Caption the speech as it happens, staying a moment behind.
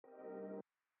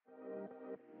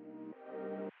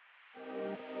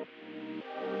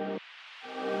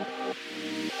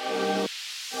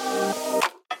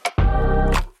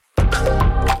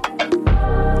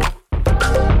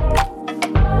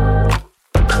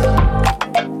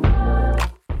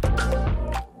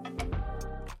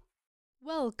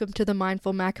Welcome to the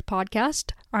Mindful Mac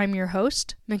podcast. I'm your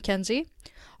host, Mackenzie.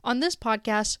 On this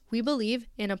podcast, we believe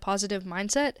in a positive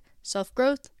mindset,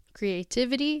 self-growth,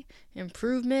 creativity,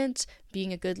 improvement,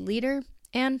 being a good leader,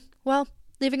 and, well,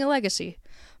 leaving a legacy.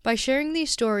 By sharing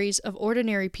these stories of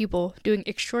ordinary people doing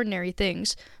extraordinary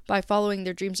things by following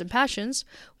their dreams and passions,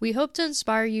 we hope to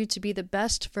inspire you to be the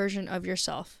best version of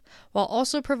yourself, while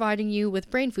also providing you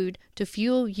with brain food to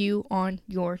fuel you on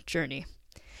your journey.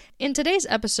 In today's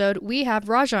episode, we have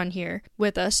Rajan here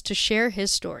with us to share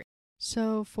his story.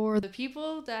 So for the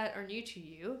people that are new to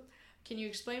you, can you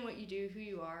explain what you do, who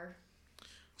you are?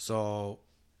 So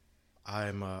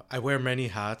I wear many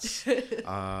hats.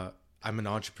 I'm an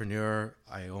entrepreneur.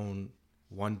 I own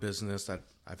one business that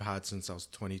I've had since I was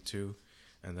 22.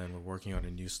 And then we're working on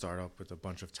a new startup with a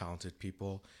bunch of talented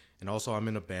people. And also I'm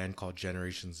in a band called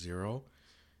Generation Zero.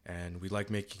 And we like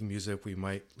making music.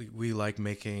 We like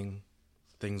making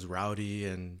things rowdy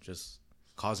and just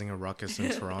causing a ruckus in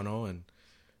Toronto. And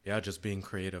yeah, just being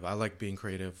creative. I like being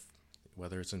creative,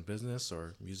 whether it's in business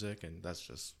or music. And that's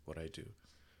just what I do.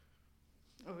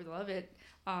 Oh, we love it.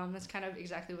 That's kind of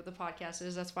exactly what the podcast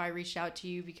is. That's why I reached out to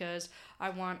you, because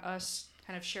I want us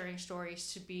kind of sharing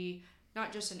stories to be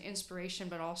not just an inspiration,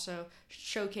 but also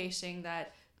showcasing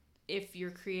that if you're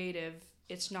creative,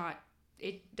 it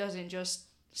doesn't just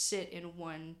sit in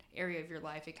one area of your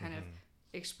life. It kind of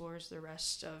explores the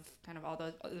rest of kind of all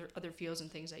the other fields and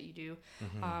things that you do.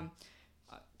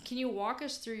 Can you walk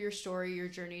us through your story, your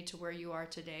journey to where you are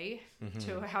today,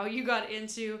 to how you got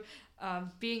into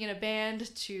being in a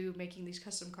band to making these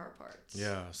custom car parts?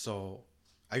 Yeah, so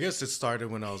I guess it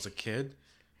started when I was a kid.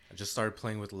 I just started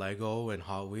playing with Lego and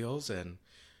Hot Wheels, and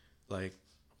like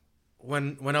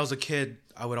when I was a kid,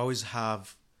 I would always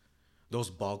have those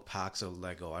bulk packs of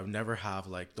Lego. I would never have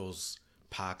like those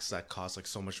packs that cost like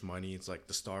so much money. It's like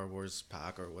the Star Wars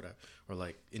pack or whatever, or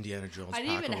like Indiana Jones pack or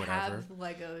whatever. I didn't even have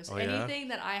Legos. Oh, anything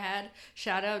that I had,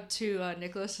 shout out to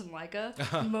Nicholas and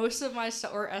Leica. Most of my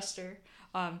or Esther.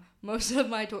 Most of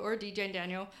my or DJ and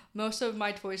Daniel, most of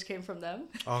my toys came from them.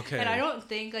 Okay. And I don't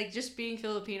think, like, just being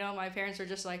Filipino, my parents were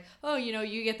just like, oh,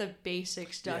 you get the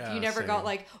basic stuff. Yeah, you never got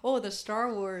like, oh, the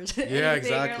Star Wars yeah,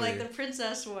 exactly. or like the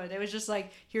princess one. It was just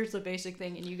like, here's the basic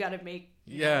thing, and you got to make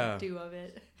do of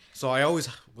it. So I always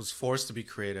was forced to be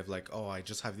creative. Like, oh, I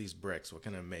just have these bricks. What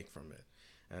can I make from it?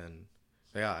 And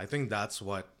yeah, I think that's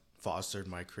what fostered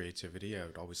my creativity. I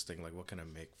would always think like, what can I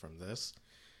make from this?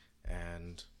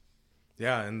 And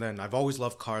yeah, and then I've always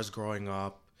loved cars growing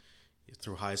up.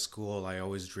 Through high school, I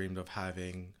always dreamed of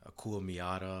having a cool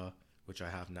Miata, which I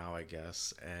have now, I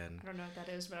guess. And I don't know what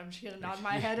that is, but I'm just going to nod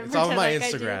my head and it's on my like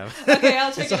Instagram. Okay,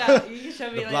 I'll check it out. You can show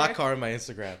me the later. black car on my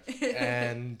Instagram.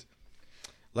 And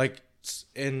like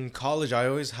in college, I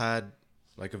always had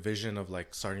like a vision of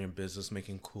like starting a business,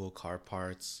 making cool car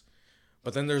parts.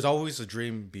 But then there's always a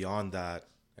dream beyond that,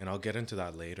 and I'll get into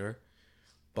that later.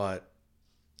 But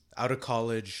out of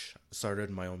college, I started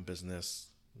my own business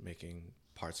making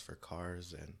parts for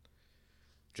cars, and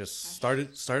just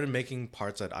started making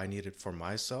parts that I needed for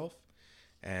myself,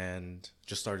 and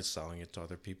just started selling it to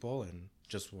other people, and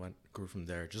just grew from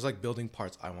there. Just like building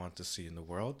parts I want to see in the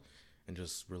world and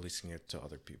just releasing it to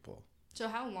other people. So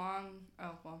how long,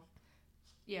 I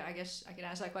guess I could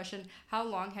ask that question. How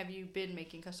long have you been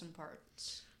making custom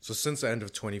parts? So since the end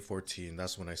of 2014,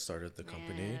 that's when I started the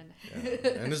company.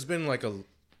 Yeah. And it's been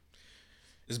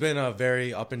a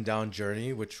very up and down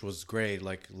journey, which was great,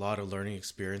 like a lot of learning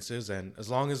experiences. And as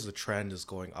long as the trend is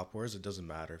going upwards, it doesn't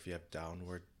matter if you have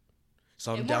downward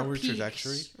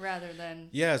trajectory. Rather than...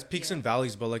 Yeah, it's peaks and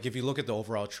valleys, but like if you look at the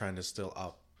overall trend, it's still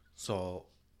up. So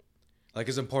like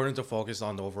it's important to focus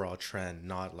on the overall trend,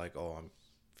 not like, oh, I'm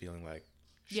feeling like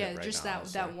shit right just now.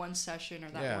 that one session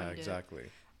or that one Yeah, dip. exactly.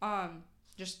 I'm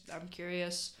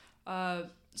curious.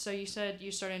 So you said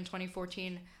you started in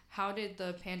 2014. How did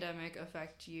the pandemic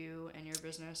affect you and your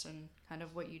business and kind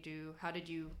of what you do? How did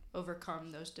you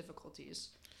overcome those difficulties?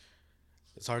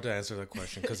 It's hard to answer that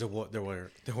question because there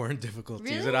weren't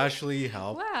difficulties. Really? It actually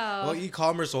helped. Wow. Well,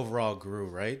 e-commerce overall grew,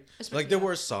 right? Like there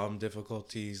were some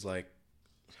difficulties, like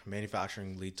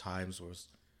manufacturing lead times was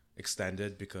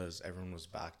extended because everyone was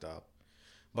backed up.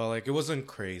 But like it wasn't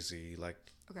crazy. Like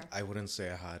I wouldn't say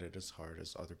I had it as hard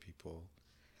as other people.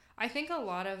 I think a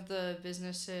lot of the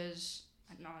businesses,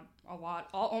 not a lot,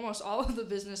 almost all of the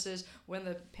businesses, when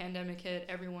the pandemic hit,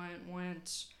 everyone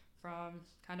went from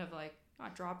kind of like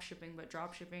not drop shipping, but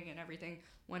drop shipping, and everything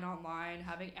went online,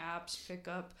 having apps pick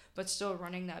up, but still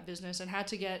running that business, and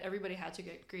everybody had to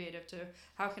get creative to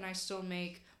how can I still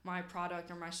make my product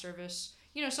or my service.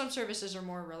 Some services are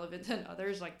more relevant than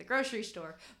others, like the grocery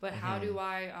store, but how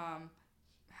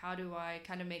how do I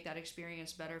kind of make that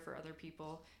experience better for other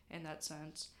people in that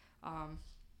sense.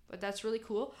 But that's really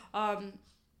cool.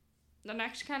 The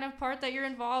next kind of part that you're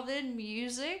involved in,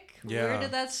 music. Yeah. Where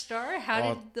did that start?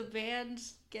 How did the band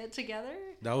get together?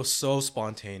 That was so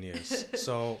spontaneous.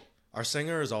 So our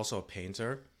singer is also a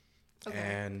painter. Okay.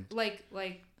 And like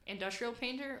industrial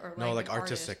painter or like no, like an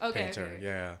artistic artist? painter. Okay.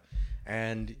 Yeah.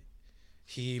 And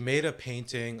he made a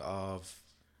painting of,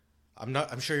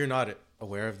 I'm sure you're not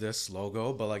aware of this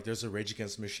logo, but like there's a Rage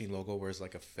Against the Machine logo where it's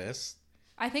like a fist.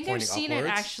 I think I've seen upwards.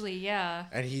 it actually, yeah.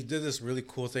 And he did this really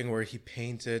cool thing where he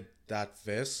painted that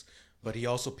fist, but he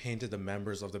also painted the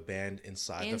members of the band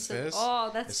inside the fist. Oh,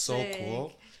 that's it's so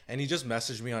cool. And he just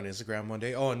messaged me on Instagram one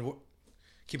day. Oh, and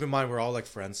keep in mind we're all like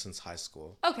friends since high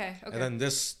school. Okay. And then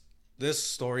this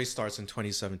story starts in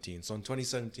 2017. So in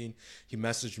 2017, he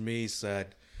messaged me,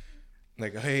 said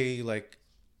like, hey, like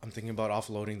I'm thinking about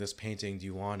offloading this painting. Do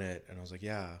you want it? And I was like,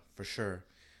 yeah, for sure.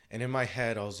 And in my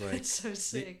head, I was like, that's so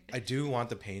sick. I do want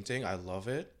the painting. I love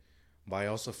it. But I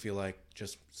also feel like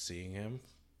just seeing him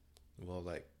will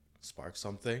like spark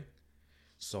something.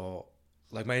 So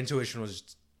like my intuition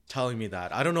was telling me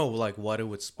that. I don't know like what it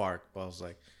would spark, but I was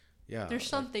like, yeah. There's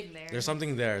something there. There's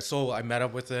something there. So I met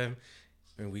up with him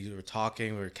and we were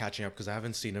talking. We were catching up because I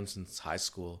haven't seen him since high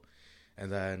school. And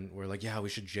then we're like, yeah, we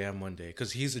should jam one day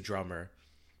because he's a drummer.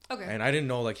 Okay. And I didn't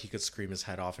know like he could scream his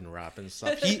head off and rap and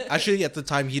stuff. He actually at the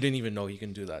time he didn't even know he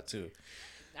can do that too.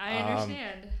 I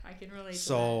understand. I can relate.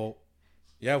 So,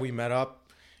 yeah, we met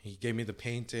up. He gave me the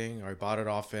painting. I bought it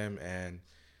off him, and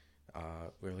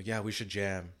we were like, yeah, we should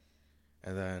jam.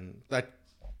 And then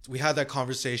we had that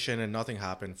conversation, and nothing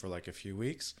happened for like a few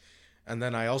weeks. And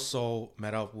then I also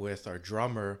met up with our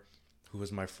drummer, who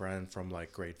was my friend from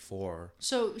like grade 4.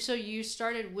 So you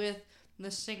started with the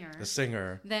singer. The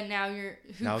singer. Then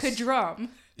who could drum.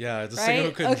 Yeah, the right? singer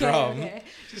who could drum. Okay.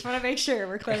 Just want to make sure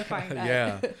we're clarifying that.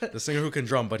 Yeah, the singer who can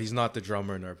drum, but he's not the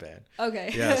drummer in our band.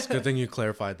 Okay. Yes, good thing you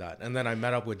clarified that. And then I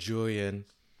met up with Julian,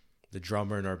 the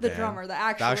drummer in our band. The drummer, the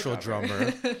actual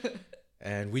drummer.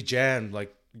 And we jammed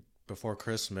like before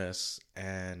Christmas,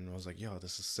 and I was like, yo,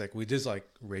 this is sick. We did like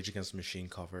Rage Against the Machine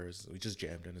covers. We just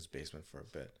jammed in his basement for a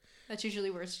bit. That's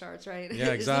usually where it starts, right?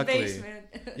 Yeah, exactly. It's the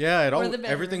basement. Yeah,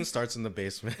 everything starts in the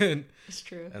basement. It's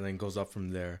true. And then goes up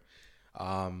from there.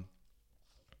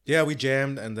 Yeah, we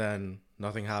jammed, and then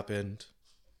nothing happened.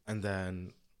 And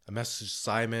then I messaged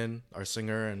Simon, our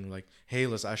singer, and like, hey,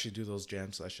 let's actually do those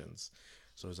jam sessions.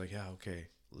 So I was like, yeah, okay,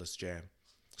 let's jam.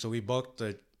 So we booked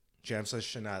the jam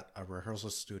session at a rehearsal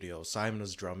studio. Simon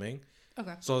was drumming.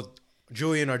 Okay. So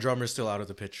Julian, our drummer, is still out of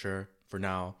the picture for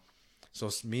now. So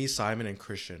it's me, Simon, and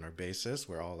Christian, our bassist.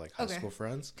 We're all like high school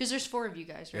friends. Because there's 4 of you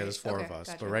guys, right? Yeah, there's 4 of us.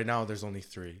 Gotcha. But right now there's only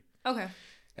 3. Okay.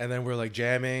 And then we're like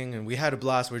jamming, and we had a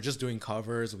blast. We were just doing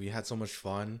covers. We had so much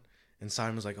fun. And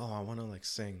Simon was like, oh, I want to like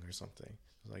sing or something.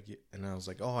 I was like, and I was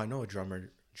like, oh, I know a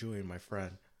drummer, Julian, my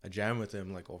friend. I jammed with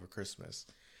him like over Christmas.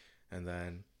 And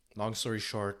then long story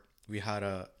short, we had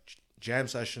a jam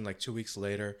session like 2 weeks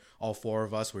later. All 4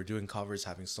 of us were doing covers,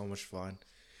 having so much fun.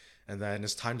 And then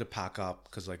it's time to pack up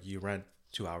because like you rent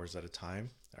 2 hours at a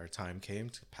time. Our time came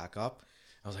to pack up.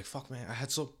 I was like, fuck, man,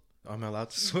 am I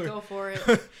allowed to swear? Go for it.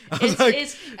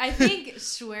 I think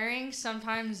swearing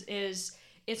sometimes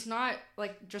it's not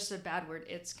like just a bad word.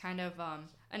 It's kind of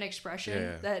an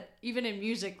expression that even in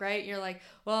music, right? You're like,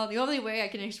 well, the only way I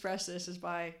can express this is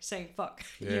by saying fuck.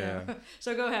 Yeah. You know?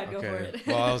 So go ahead, go for it.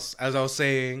 Well, as I was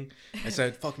saying, I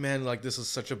said, fuck, man, like this is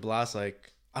such a blast.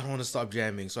 Like, I don't want to stop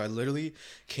jamming. So I literally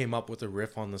came up with a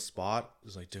riff on the spot. It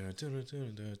was like, dun, dun,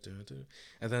 dun, dun, dun, dun.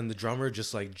 And then the drummer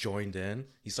just like joined in.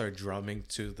 He started drumming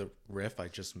to the riff I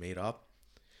just made up.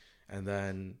 And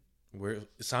then it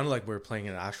sounded like we were playing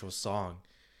an actual song.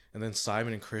 And then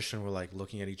Simon and Christian were like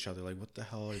looking at each other like, what the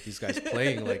hell are these guys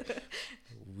playing? Like,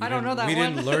 I don't know that we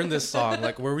one. didn't learn this song.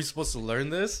 Like, were we supposed to learn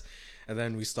this? And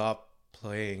then we stopped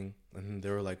playing. And they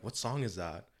were like, what song is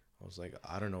that? I was like,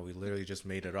 I don't know. We literally just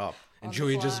made it up. And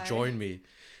Julian just joined me.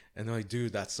 And they're like,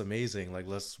 dude, that's amazing. Like,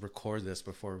 let's record this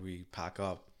before we pack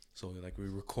up. So we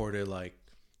recorded like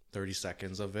 30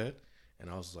 seconds of it.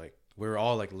 And I was like, we were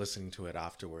all like listening to it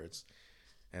afterwards.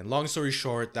 And long story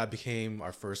short, that became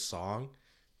our first song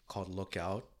called Look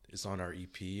Out. It's on our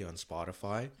EP on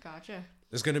Spotify. Gotcha.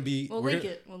 There's going to be... We'll link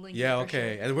it. Yeah,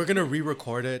 okay. Sure. And we're going to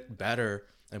re-record it better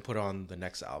and put it on the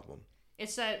next album.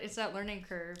 It's that learning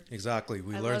curve. Exactly.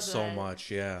 We learned so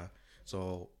much. Yeah.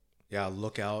 So yeah,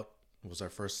 Look Out was our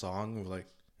first song.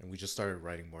 And we just started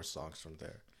writing more songs from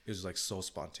there. It was like so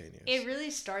spontaneous. It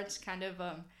really starts kind of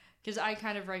because I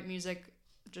kind of write music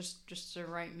just to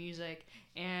write music,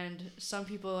 and some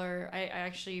people I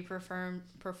actually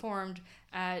performed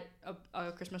at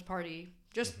a Christmas party.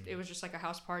 It was just like a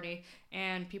house party,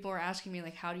 and people were asking me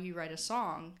like, how do you write a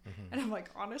song? And I'm like,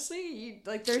 honestly,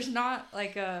 there's not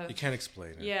like you can't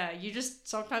explain it. Yeah, you just,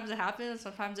 sometimes it happens,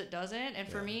 sometimes it doesn't. And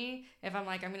for me, if I'm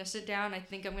like, I'm gonna sit down, I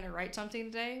think I'm gonna write something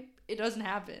today, it doesn't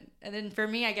happen. And then for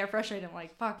me, I get frustrated. I'm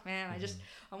like, fuck, man,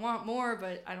 I want more,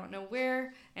 but I don't know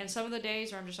where. And some of the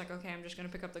days where I'm just like, okay, I'm just gonna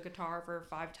pick up the guitar for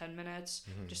 5-10 minutes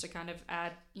just to kind of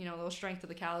add, a little strength to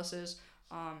the calluses.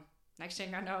 Next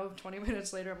thing I know, 20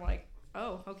 minutes later, I'm like,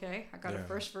 oh, okay, I got a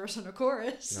first verse and a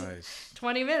chorus. Nice.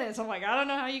 20 minutes. I'm like, I don't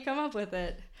know how you come up with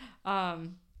it.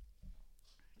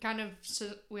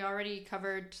 So we already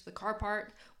covered the car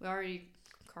parts,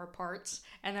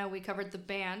 and then we covered the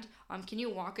band. Can you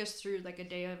walk us through like a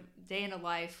day in a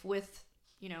life with,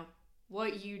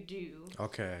 what you do?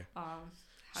 Okay. How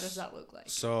does that look like?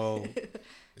 So it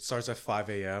starts at 5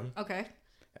 a.m. Okay.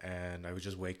 And I would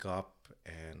just wake up,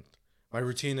 and my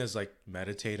routine is like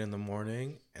meditate in the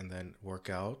morning and then work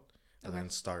out and then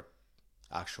start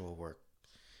actual work.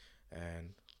 And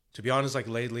to be honest, like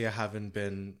lately I haven't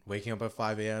been waking up at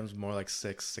 5 a.m. It's more like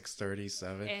 6:30,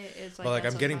 7. It's like, but like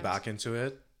I'm getting back into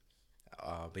it.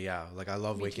 But yeah, like I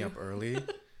love waking up early.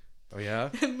 Oh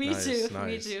yeah? Me too.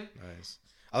 Nice.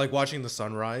 I like watching the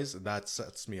sunrise. That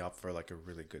sets me up for like a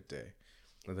really good day.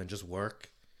 And then just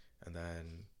work, and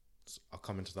then I'll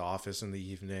come into the office in the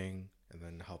evening and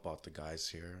then help out the guys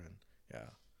here. And yeah,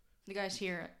 the guys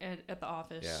here at the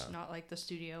office, not like the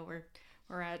studio where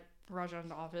we're at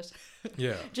Rajan's office.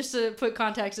 Yeah. Just to put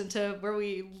context into where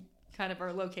we kind of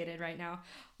are located right now.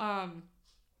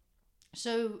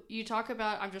 So you talk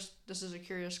about, this is a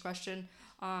curious question.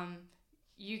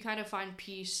 You kind of find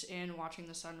peace in watching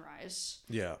the sunrise.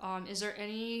 Yeah. Is there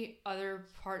any other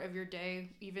part of your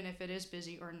day, even if it is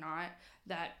busy or not,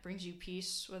 that brings you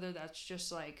peace? Whether that's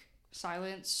just like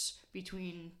silence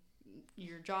between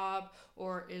your job,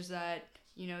 or is that,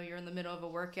 you're in the middle of a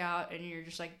workout and you're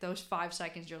just like, those 5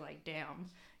 seconds, you're like, damn,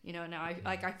 now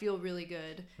I feel really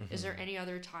good. Is there any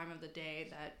other time of the day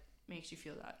that makes you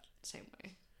feel that same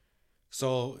way?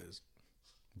 So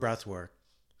breath work.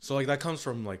 So like that comes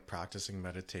from like practicing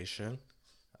meditation,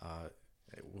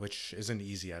 which isn't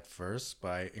easy at first, but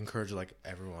I encourage like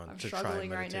everyone to try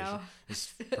meditation. Right now.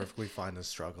 It's perfectly fine to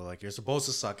struggle. Like you're supposed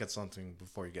to suck at something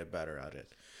before you get better at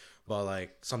it. But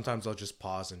like sometimes I'll just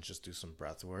pause and just do some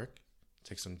breath work,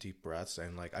 take some deep breaths,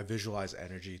 and like I visualize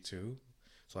energy too.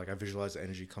 So like I visualize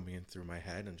energy coming in through my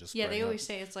head and just they always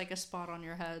say it's like a spot on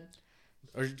your head,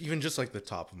 or even just like the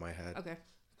top of my head. Okay.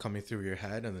 Coming through your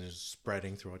head and then just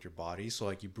spreading throughout your body. So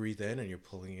like you breathe in and you're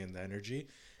pulling in the energy.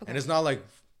 Okay. And it's not like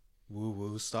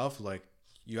woo-woo stuff. Like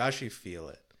you actually feel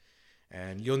it.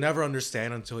 And you'll never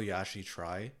understand until you actually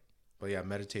try. But yeah,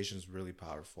 meditation is really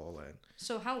powerful. And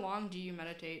so how long do you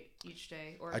meditate each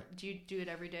day? Or do you do it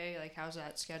every day? Like how's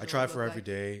that schedule? I try for every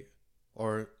day.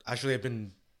 Or actually I've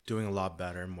been doing a lot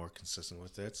better and more consistent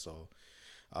with it. So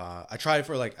I try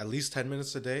for like at least 10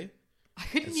 minutes a day. I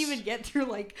couldn't even get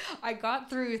through, I got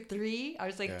through 3. I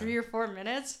was 3 or 4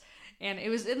 minutes, and it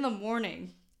was in the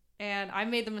morning, and I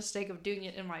made the mistake of doing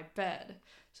it in my bed.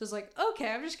 So it's like, okay,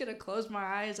 I'm just gonna close my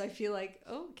eyes. I feel like,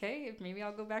 okay, maybe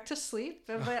I'll go back to sleep.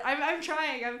 But I'm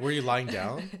trying. Were you lying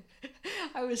down?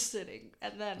 I was sitting,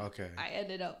 and then I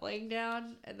ended up laying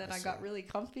down, and then I got really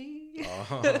comfy.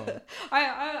 Oh.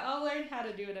 I'll learn how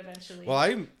to do it eventually. Well,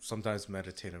 I sometimes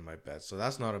meditate in my bed, so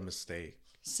that's not a mistake.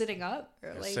 Sitting up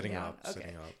or laying sitting down? Up, okay.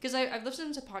 Sitting up. Because I've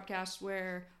listened to podcasts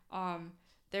where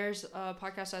there's a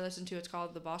podcast I listen to. It's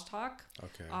called The Boss Talk.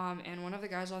 Okay. And one of the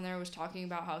guys on there was talking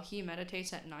about how he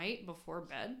meditates at night before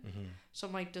bed. Mm-hmm. So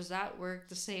I'm like, does that work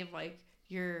the same? Like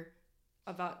you're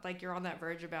on that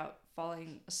verge about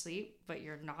falling asleep, but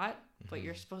you're not. But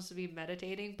you're supposed to be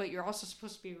meditating, but you're also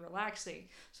supposed to be relaxing.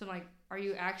 So I'm like, are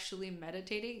you actually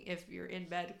meditating if you're in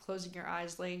bed, closing your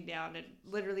eyes, laying down, and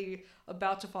literally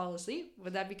about to fall asleep?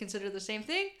 Would that be considered the same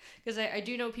thing? Because I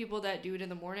do know people that do it in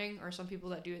the morning, or some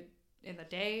people that do it in the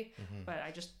day. But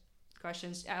I just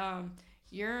questions.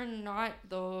 You're not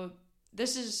though.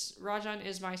 Rajan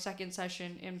is my second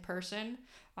session in person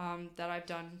that I've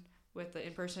done with the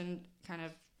in-person kind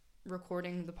of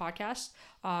recording the podcast.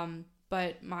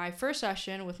 But my first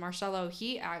session with Marcelo,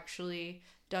 he actually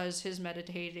does his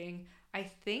meditating. I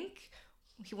think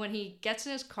when he gets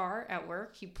in his car at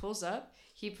work, he pulls up,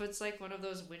 he puts one of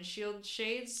those windshield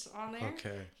shades on there.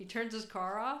 Okay. He turns his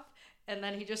car off, and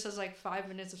then he just has 5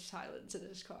 minutes of silence in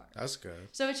his car. That's good.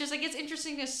 So it's just it's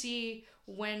interesting to see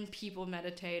when people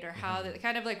meditate or how they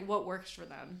kind of what works for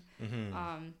them.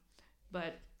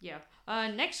 But yeah.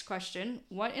 Next question.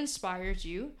 What inspires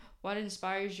you? What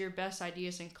inspires your best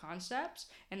ideas and concepts?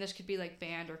 And this could be like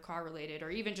band or car related, or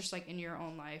even just like in your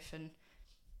own life. And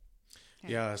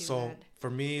Yeah, do so that. for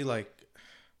me, like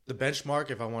the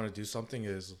benchmark if I want to do something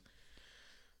is,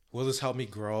 will this help me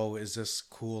grow? Is this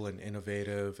cool and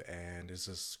innovative? And is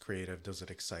this creative? Does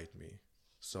it excite me?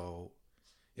 So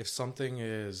if something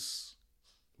is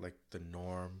like the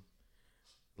norm,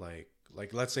 like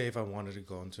let's say if I wanted to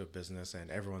go into a business and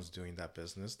everyone's doing that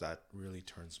business, that really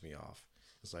turns me off.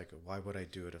 It's like, why would I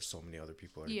do it if so many other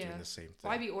people are doing the same thing?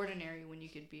 Why be ordinary when you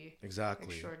could be Exactly.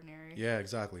 extraordinary? Yeah,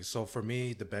 exactly. So for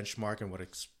me, the benchmark and what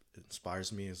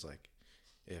inspires me is like,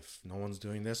 if no one's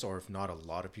doing this, or if not a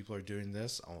lot of people are doing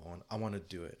this, I want to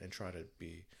do it and try to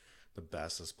be the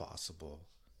best as possible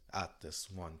at this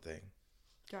one thing.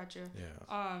 Gotcha.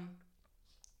 Yeah.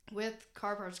 With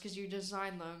car parts, because you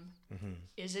design them,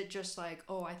 is it just like,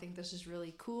 oh, I think this is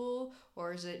really cool,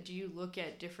 or is it, do you look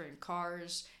at different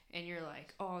cars and you're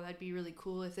like, oh, that'd be really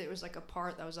cool if it was like a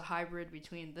part that was a hybrid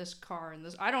between this car and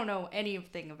this? I don't know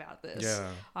anything about this.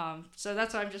 Yeah. So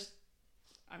that's why I'm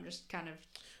just kind of.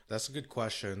 That's a good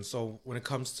question. So when it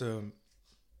comes to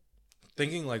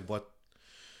thinking like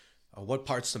what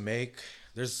parts to make,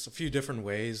 there's a few different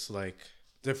ways, like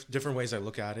different ways I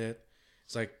look at it.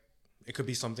 It's like, it could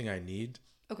be something I need.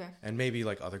 Okay. And maybe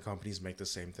like other companies make the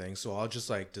same thing. So I'll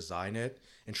just like design it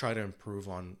and try to improve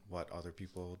on what other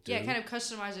people do. Yeah, kind of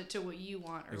customize it to what you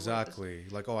want. Or exactly.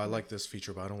 Like, oh, I like this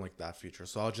feature, but I don't like that feature.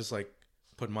 So I'll just like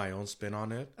put my own spin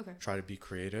on it. Okay. Try to be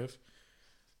creative.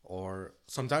 Or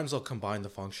sometimes I'll combine the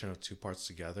function of two parts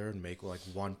together and make like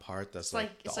one part that's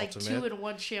like the ultimate. Like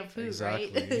 2-in-1 shampoo,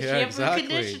 exactly. right? Yeah, shampoo, exactly.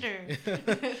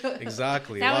 conditioner.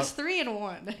 exactly. That was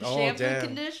 3-in-1. Oh, shampoo, damn.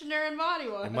 Conditioner, and body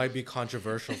wash. It might be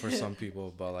controversial for some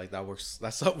people, but like that works.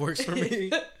 That's what works for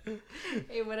me.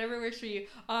 Hey, whatever works for you.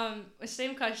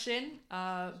 Same question,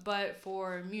 but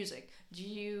for music. Do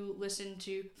you listen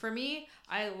to? For me,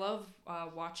 I love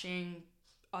watching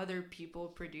other people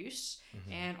produce,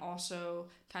 and also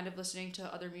kind of listening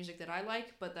to other music that I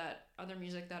like, but that other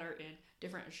music that are in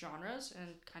different genres,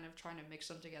 and kind of trying to mix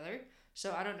them together.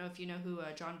 So I don't know if you know who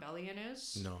John Bellion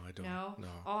is. No, I don't. No? No.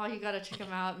 Oh, you gotta check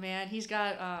him out, man. He's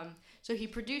got so he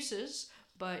produces,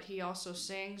 but he also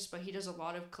sings, but he does a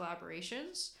lot of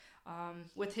collaborations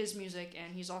with his music,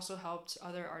 and he's also helped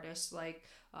other artists like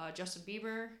Justin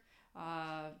Bieber.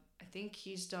 I think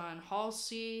he's done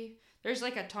Halsey. There's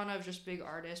like a ton of just big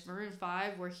artists. Maroon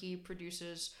 5, where he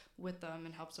produces with them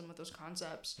and helps them with those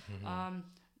concepts.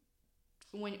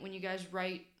 When you guys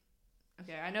write,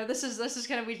 okay, I know this is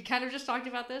kind of, we kind of just talked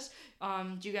about this.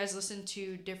 Do you guys listen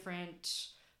to different,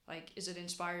 like, is it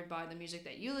inspired by the music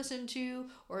that you listen to,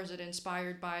 or is it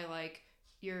inspired by like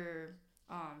your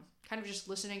kind of just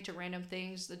listening to random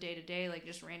things the day to day, like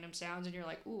just random sounds, and you're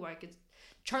like, ooh, I could.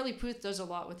 Charlie Puth does a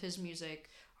lot with his music.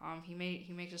 He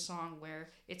makes a song where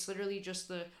it's literally just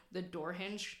the door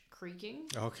hinge creaking.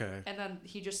 Okay. And then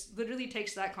he just literally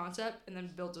takes that concept and then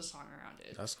builds a song around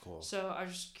it. That's cool. So I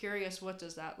was just curious, what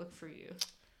does that look for you,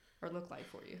 or look like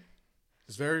for you?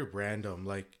 It's very random.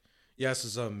 Like, yes,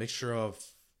 it's a mixture of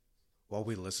what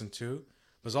we listen to,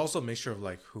 but it's also a mixture of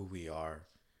like who we are,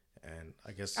 and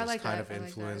I guess that's kind of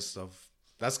influence of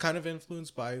that's kind of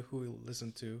influenced by who we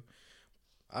listen to.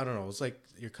 I don't know. It's like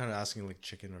you're kind of asking like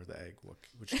chicken or the egg,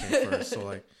 which came first. So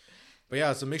like, but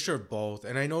yeah, it's a mixture of both.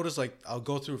 And I notice like I'll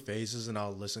go through phases and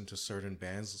I'll listen to certain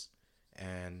bands,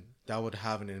 and that would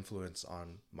have an influence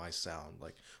on my sound,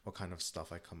 like what kind of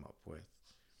stuff I come up with.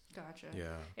 Gotcha.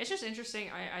 Yeah. It's just interesting.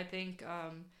 I think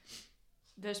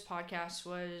this podcast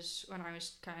was when I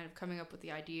was kind of coming up with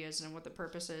the ideas and what the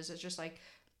purpose is. It's just like,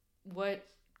 what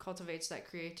cultivates that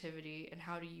creativity and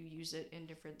how do you use it in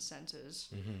different senses?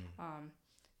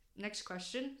 Next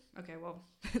question. Okay, well,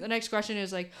 the next question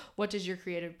is like, what does your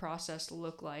creative process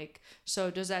look like?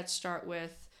 So does that start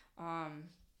with,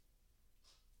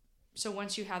 so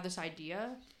once you have this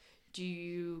idea, do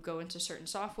you go into certain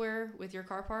software with your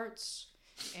car parts?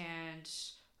 And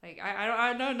like,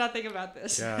 I know nothing about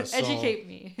this. Yeah, so, educate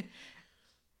me.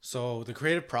 So the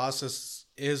creative process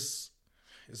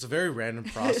it's a very random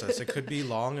process. It could be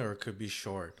long or it could be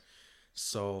short.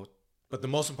 So, but the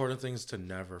most important thing is to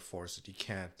never force it. You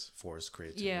can't force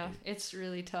creativity. Yeah, it's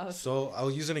really tough. So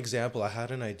I'll use an example. I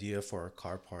had an idea for a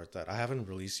car part that I haven't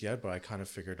released yet, but I kind of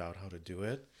figured out how to do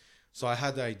it. So I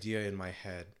had the idea in my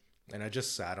head and I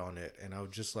just sat on it, and I'll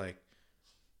just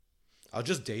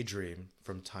daydream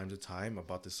from time to time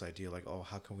about this idea. Like, oh,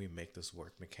 how can we make this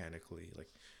work mechanically?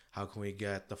 Like, how can we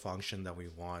get the function that we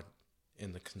want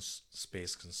in the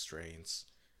space constraints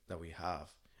that we have?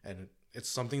 And it's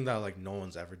something that like no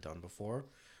one's ever done before,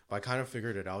 But I kind of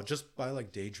figured it out just by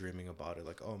like daydreaming about it.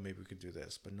 Like, oh, maybe we could do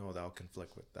this, but no, that'll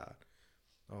conflict with that.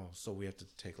 Oh, so we have to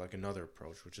take like another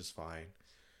approach, which is fine.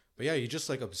 But yeah, you just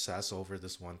like obsess over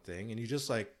this one thing and you just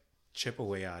like chip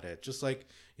away at it. Just like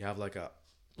you have like a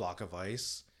block of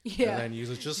ice. Yeah. And then you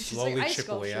just slowly like chip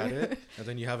away at it. And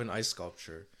then you have an ice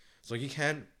sculpture. So you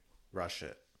can't rush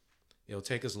it. It'll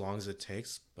take as long as it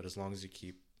takes, but as long as you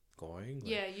keep going,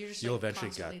 like, you'll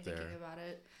eventually get there. Thinking about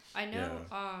it. I know.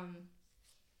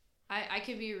 I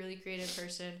could be a really creative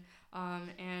person.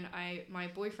 And my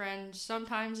boyfriend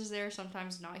sometimes is there,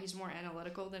 sometimes not. He's more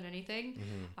analytical than anything.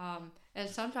 And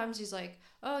sometimes he's like,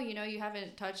 oh, you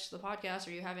haven't touched the podcast,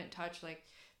 or you haven't touched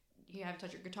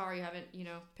your guitar, you haven't,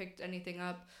 picked anything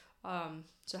up.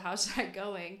 So how's that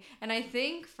going? And I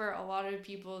think for a lot of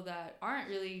people that aren't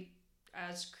really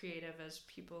as creative as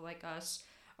people like us,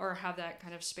 or have that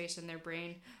kind of space in their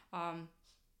brain,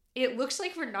 it looks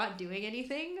like we're not doing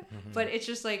anything, but it's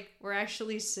just like we're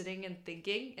actually sitting and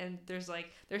thinking, and there's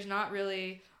not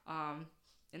really,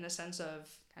 in the sense of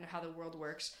kind of how the world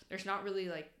works, there's not really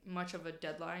like much of a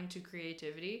deadline to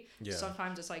creativity. Yeah.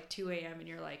 Sometimes it's like 2 a.m. and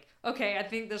you're like, okay, I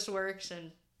think this works,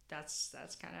 and that's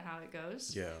kind of how it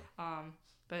goes. Yeah.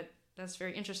 But that's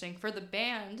very interesting. For the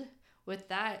band, with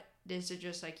that, is it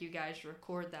just like you guys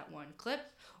record that one clip,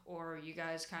 or you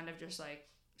guys kind of just like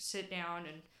sit down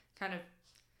and kind of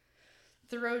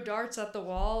throw darts at the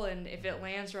wall, and if it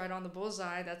lands right on the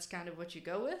bullseye, that's kind of what you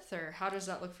go with? Or how does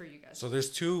that look for you guys? So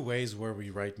there's two ways where we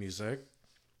write music.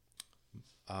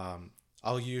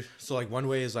 One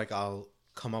way is like I'll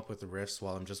come up with the riffs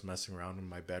while I'm just messing around in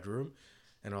my bedroom,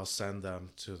 and I'll send them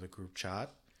to the group chat.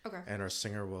 Okay. And our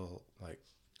singer will like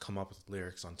come up with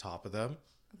lyrics on top of them.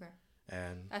 Okay.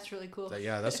 And that's really cool.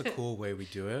 That's a cool way we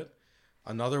do it.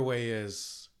 Another way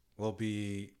is we'll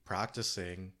be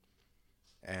practicing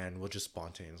and we'll just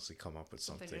spontaneously come up with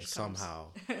something somehow.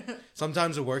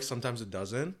 Sometimes it works, sometimes it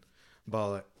doesn't.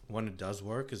 But when it does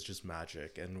work, it's just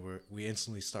magic, and we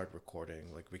instantly start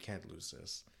recording. Like, we can't lose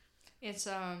this. It's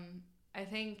I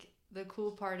think the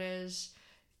cool part is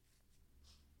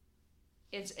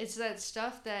it's that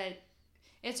stuff that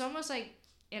it's almost like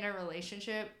in a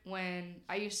relationship. When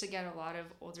I used to get a lot of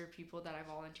older people that I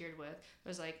volunteered with,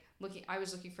 I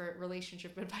was looking for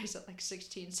relationship advice at like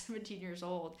 16, 17 years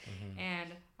old.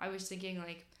 And I was thinking,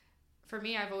 like, for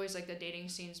me, I've always, like, the dating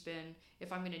scene's been,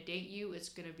 if I'm going to date you, it's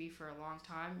going to be for a long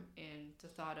time, and the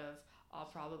thought of I'll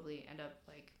probably end up,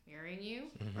 like, marrying you,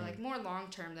 or, like, more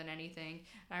long-term than anything.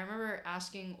 And I remember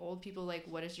asking old people, like,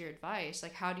 what is your advice?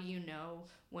 Like, how do you know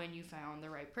when you found the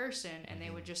right person? And they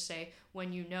would just say,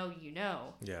 when you know, you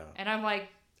know. Yeah. And I'm like,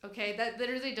 okay, that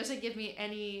literally doesn't give me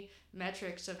any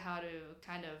metrics of how to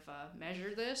kind of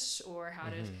measure this, or how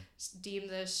to deem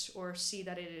this, or see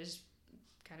that it is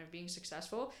kind of being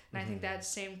successful. And I think that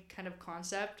same kind of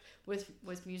concept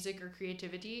with music or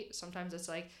creativity, sometimes it's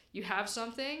like you have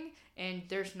something and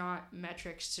there's not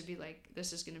metrics to be like,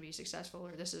 this is going to be successful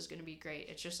or this is going to be great.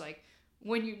 It's just like,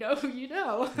 when you know, you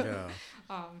know. Yeah.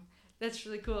 That's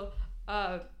really cool.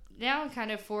 Now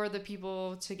kind of for the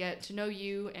people to get to know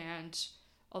you and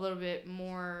a little bit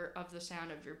more of the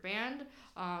sound of your band,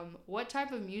 what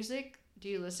type of music do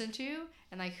you listen to,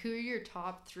 and like who are your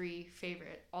top 3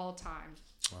 favorite all-time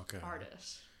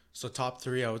artists? So top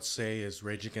 3 I would say is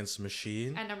Rage Against the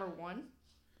Machine. And number 1?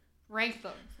 Rank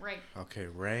them. Rank. Okay,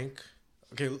 rank.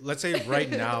 Okay, let's say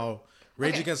right now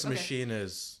Rage Against the Machine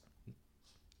is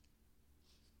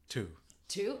 2.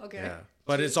 2? Okay. Yeah.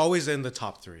 But 2. It's always in the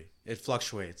top 3. It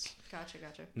fluctuates. Gotcha.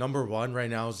 Number 1 right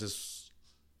now is this.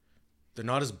 They're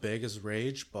not as big as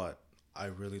Rage, but I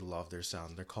really love their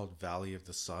sound. They're called Valley of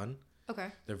the Sun. Okay.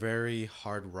 They're very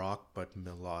hard rock, but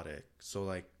melodic. So,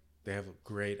 like, they have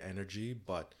great energy,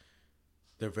 but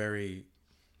they're very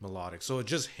melodic. So it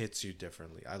just hits you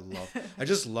differently. I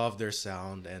just love their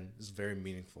sound, and it's very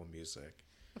meaningful music.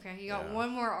 Okay, you got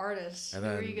one more artist. And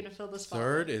who are you going to fill the spot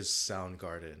third with? Is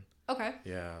Soundgarden. Okay.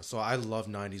 Yeah, so I love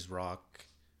 90s rock,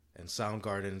 and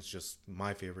Soundgarden is just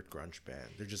my favorite grunge band.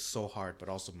 They're just so hard, but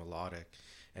also melodic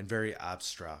and very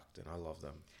abstract, and I love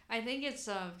them. I think it's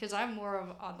because I'm more of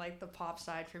on like the pop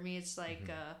side. For me, it's like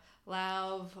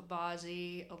Lauv,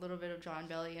 Bozzy, a little bit of John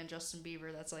Belly, and Justin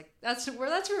Bieber. That's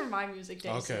where my music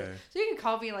takes it. So you can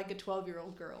call me like a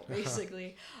 12-year-old girl,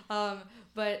 basically.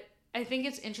 But I think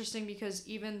it's interesting because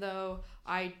even though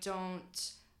I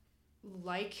don't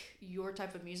like your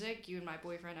type of music, you and my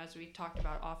boyfriend, as we talked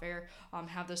about off air,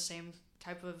 have the same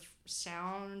type of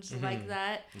sounds like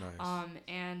that. Nice.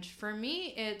 And for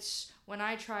me, it's when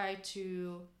I try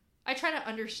to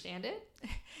understand it.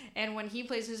 And when he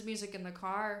plays his music in the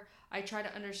car, I try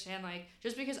to understand, like,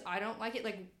 just because I don't like it,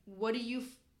 like, what do you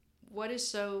what is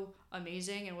so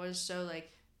amazing and what is so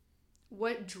like,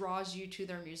 what draws you to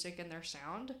their music and their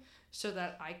sound, so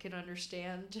that I can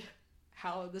understand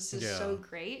how this is so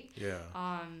great. Yeah.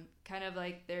 Kind of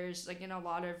like there's like in a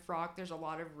lot of rock, there's a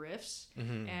lot of riffs,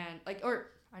 Mm-hmm. and like, or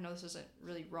I know this isn't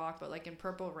really rock, but like in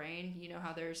Purple Rain, you know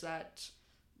how there's that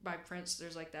by Prince,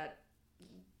 there's like that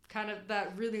kind of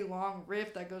that really long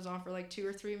riff that goes on for like 2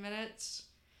 or 3 minutes.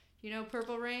 You know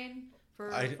Purple Rain?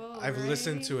 I've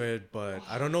listened to it, but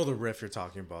I don't know the riff you're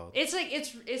talking about. It's like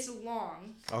it's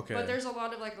long. Okay. But there's a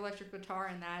lot of like electric guitar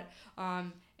in that.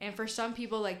 And for some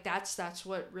people, like that's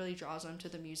what really draws them to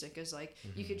the music, is like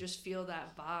you could just feel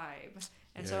that vibe.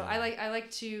 And so I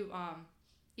like to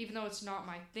even though it's not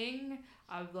my thing,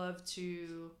 I like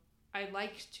to,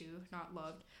 not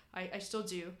loved. I still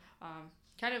do.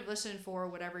 Kind of listen for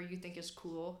whatever you think is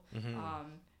cool. Mm-hmm.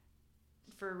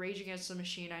 For Rage Against the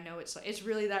Machine, I know it's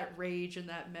really that rage and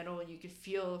that metal, and you could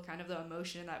feel kind of the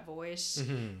emotion in that voice.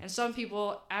 Mm-hmm. And some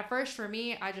people, at first, for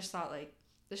me, I just thought like,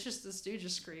 this dude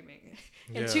just screaming,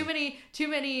 and Yeah. too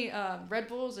many Red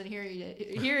Bulls, and here he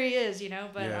is, you know.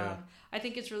 But Yeah. I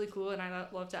think it's really cool, and I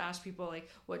love to ask people like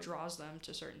what draws them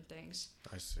to certain things.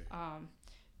 I see.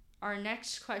 Our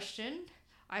next question,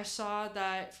 I saw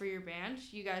that for your band,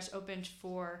 you guys opened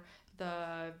for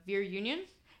the Veer Union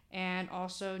and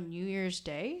also New Year's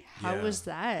Day. How was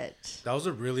that? That was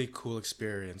a really cool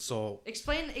experience. So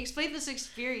Explain this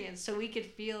experience so we could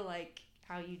feel like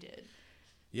how you did.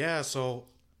 yeah, so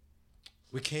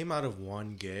we came out of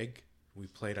one gig. We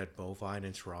played at Bovine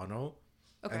in Toronto.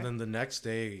 Okay. And then the next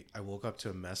day, I woke up to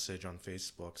a message on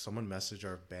Facebook. Someone messaged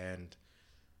our band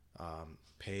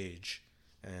page,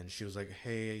 and she was like,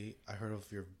 "Hey, I heard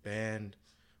of your band.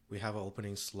 We have an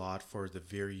opening slot for the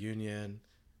Veer Union.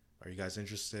 Are you guys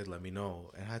interested? Let me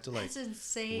know." And I had to like That's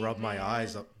insane, rub my man.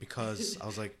 eyes up, because I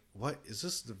was like, "What is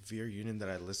this? The Veer Union that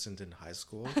I listened in high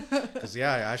school?" Because I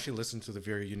actually listened to the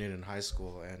Veer Union in high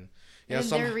school, and and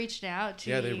they're reaching out to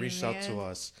you. yeah, they reached out to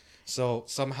us. So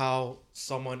somehow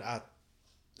someone at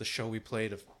the show we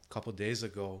played a couple days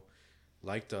ago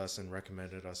liked us and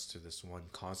recommended us to this one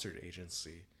concert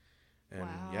agency. And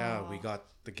yeah, we got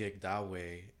the gig that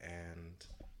way, and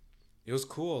it was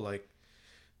cool. Like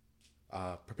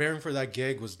preparing for that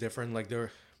gig was different. Like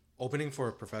they're opening for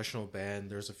a professional band.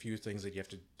 There's a few things that you have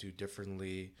to do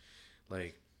differently.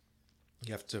 Like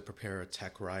you have to prepare a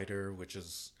tech rider, which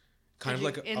is kind of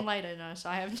like enlighten us.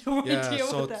 I have no yeah, idea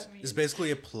so what that means. it's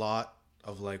basically a plot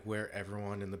of like where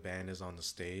everyone in the band is on the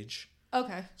stage.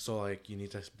 Okay. So like you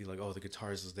need to be like, oh, the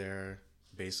guitarist is there,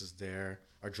 bass is there,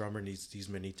 our drummer needs these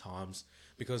many toms,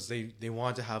 because they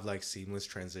want to have like seamless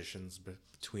transitions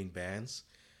between bands.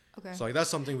 Okay. So like that's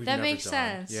something we've that never makes done.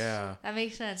 sense. Yeah. That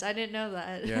makes sense. I didn't know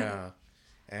that. Yeah.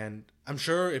 And I'm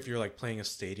sure if you're like playing a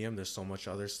stadium, there's so much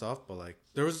other stuff, but like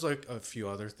there was like a few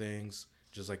other things,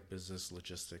 just like business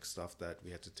logistics stuff that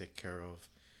we had to take care of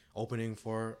opening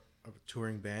for a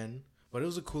touring band. But it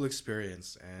was a cool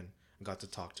experience, and I got to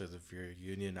talk to the Veer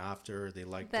Union after. They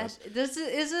liked us.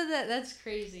 That's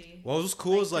crazy. What was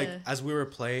cool is like the... as we were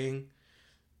playing,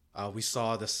 we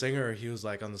saw the singer. He was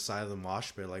like on the side of the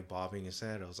mosh pit, like bobbing his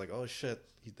head. I was like, oh shit,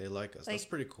 they like us. Like, that's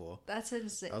pretty cool. That's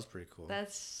insane. That was pretty cool.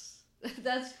 That's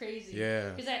crazy. Yeah.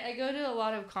 Because I go to a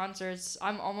lot of concerts.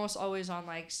 I'm almost always on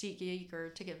like SeatGeek or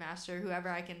Ticketmaster, whoever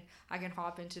I can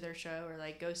hop into their show or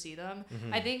like go see them.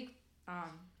 Mm-hmm. I think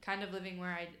kind of living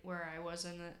where I was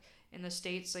in the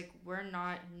States, like we're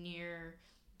not near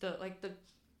the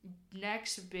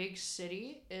next big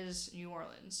city is New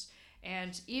Orleans,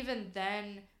 and even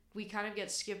then we kind of get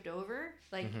skipped over.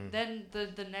 Like then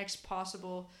the next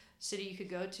possible city you could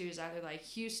go to is either like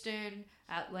Houston,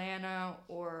 Atlanta,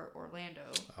 or Orlando.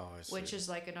 Oh, I see. Which is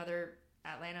like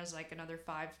Atlanta's like another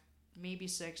 5, maybe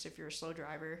 6 if you're a slow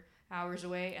driver, hours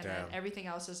away, and then everything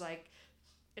else is like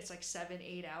it's like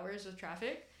 7-8 hours of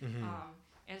traffic.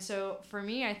 And so for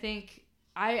me, I think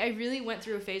I really went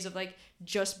through a phase of like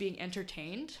just being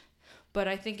entertained, but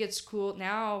I think it's cool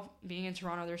now being in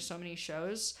Toronto. There's so many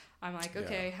shows. I'm like,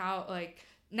 okay, how like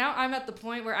now I'm at the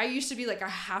point where I used to be like, I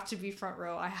have to be front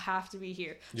row. I have to be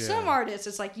here. Yeah. Some artists,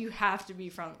 it's like, you have to be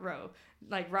front row,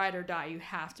 like ride or die. You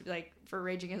have to be like for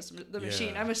Rage Against the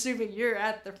Machine. I'm assuming you're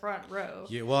at the front row.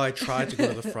 Yeah. Well, I tried to go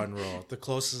to the front row. The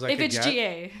closest I could get. If it's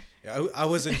GA. I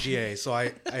was in GA, so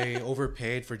I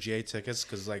overpaid for GA tickets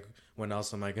because like when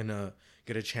else am I gonna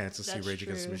get a chance to see Rage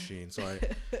Against the Machine? So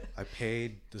I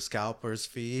paid the scalper's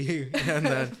fee, and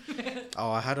then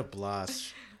I had a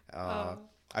blast.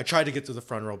 I tried to get to the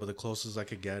front row, but the closest I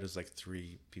could get is like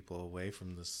 3 people away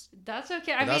from this. That's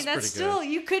okay. I mean, that's still good.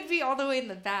 You could be all the way in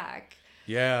the back.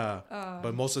 Yeah,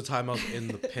 but most of the time I was in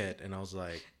the pit, and I was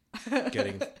like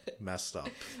getting messed up.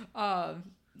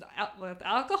 with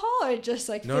alcohol, or just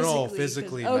like No, physically?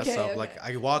 physically mess up. Like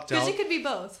I walked out. Because it could be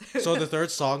both. So the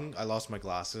third song, I lost my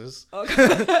glasses.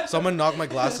 Okay. Someone knocked my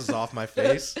glasses off my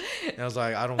face, and I was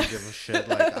like, I don't give a shit.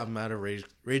 Like I'm at a Rage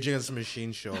Against the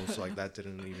Machine show, so like that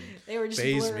didn't even They were just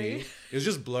faze blurry. me. It was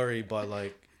just blurry, but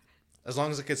like as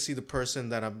long as I could see the person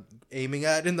that I'm aiming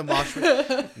at in the mosh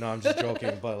pit. No, I'm just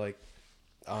joking, but like,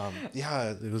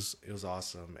 yeah, it was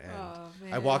awesome,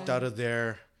 and I walked out of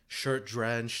there shirt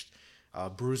drenched,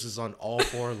 bruises on all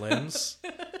four limbs,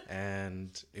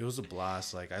 and it was a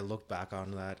blast. Like I look back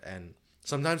on that, and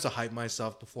sometimes to hype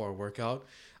myself before a workout,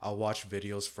 I'll watch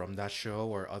videos from that show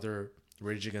or other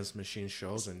Rage Against the Machine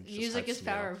shows, and Music is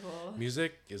powerful.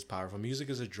 Music is powerful. Music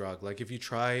is a drug. Like if you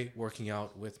try working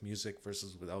out with music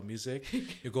versus without music,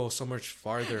 you go so much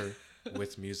farther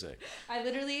with music. I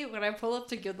literally, when I pull up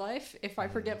to Good Life, if I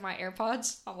forget my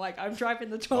AirPods, I'm like, I'm driving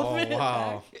the 12-minute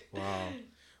wow. back. Wow.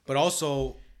 But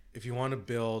also, if you want to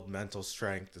build mental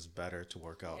strength, it's better to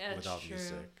work out Yeah, without true.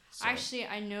 music. So. Actually,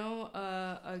 I know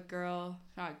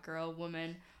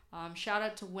woman. Shout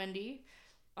out to Wendy.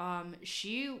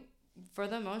 She, for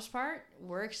the most part,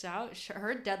 works out.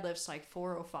 Her deadlift's like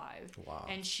 405. Wow.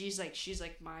 And she's like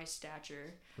my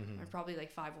stature. I'm probably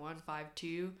like 5'1",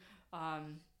 5'2".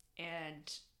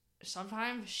 And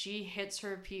sometimes she hits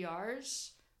her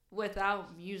PRs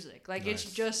without music. Like Nice.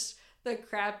 it's just the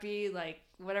crappy, like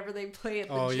whatever they play at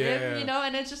the gym, yeah. you know,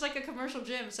 and it's just like a commercial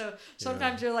gym. So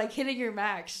sometimes you're like hitting your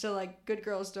max. So like good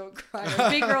girls don't cry, or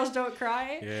big girls don't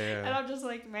cry. Yeah. And I'm just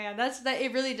like, man, that.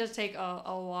 It really does take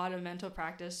a lot of mental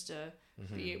practice to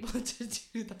be able to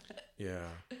do that.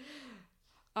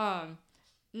 Yeah.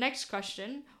 Next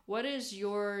question. What is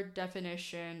your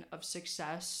definition of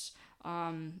success?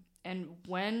 And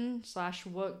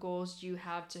when/what goals do you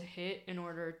have to hit in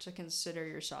order to consider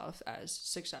yourself as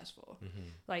successful?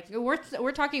 Like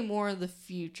we're talking more of the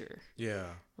future. Yeah.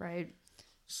 Right.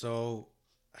 So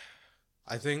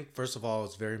I think first of all,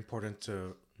 it's very important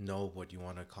to know what you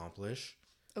want to accomplish.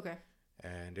 Okay.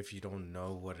 And if you don't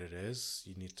know what it is,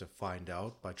 you need to find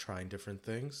out by trying different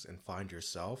things and find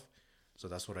yourself. So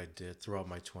that's what I did throughout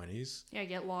my 20s. Yeah,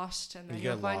 get lost and then You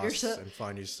you'll get find lost yourself and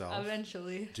find yourself.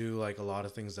 eventually. Do like a lot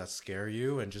of things that scare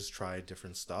you and just try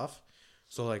different stuff.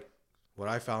 So like what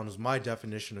I found was my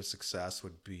definition of success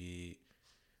would be,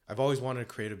 I've always wanted to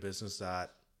create a business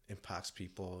that impacts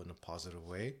people in a positive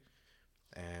way.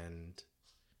 And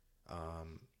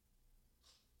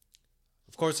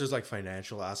of course there's like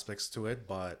financial aspects to it,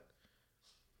 but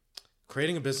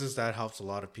creating a business that helps a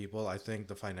lot of people, I think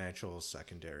the financial is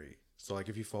secondary. So like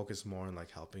if you focus more on like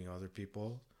helping other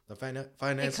people, the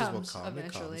finances will come.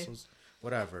 Eventually. It comes,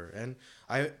 whatever. And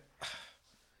I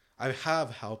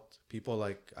have helped people.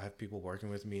 Like I have people working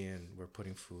with me, and we're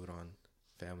putting food on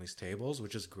families' tables,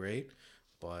 which is great.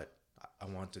 But I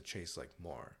want to chase like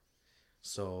more.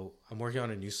 So I'm working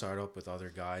on a new startup with other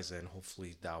guys, and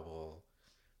hopefully that will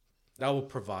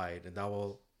provide, and that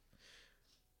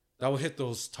will hit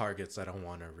those targets that I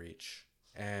want to reach.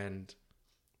 And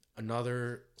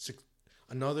another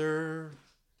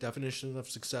definition of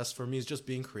success for me is just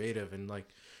being creative and like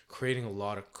creating a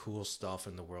lot of cool stuff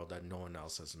in the world that no one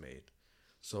else has made.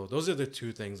 So those are the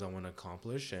two things I want to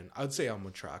accomplish, and I'd say I'm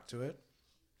on track to it,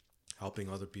 helping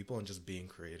other people and just being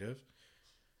creative.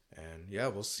 And yeah,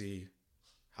 we'll see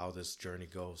how this journey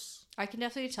goes. I can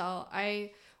definitely tell.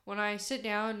 When I sit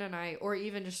down or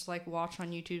even just like watch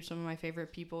on YouTube some of my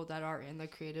favorite people that are in the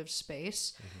creative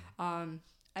space,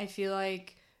 I feel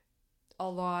like a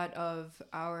lot of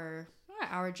not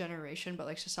our generation, but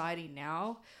like society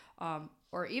now,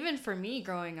 or even for me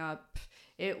growing up,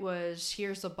 it was,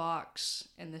 here's the box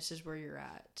and this is where you're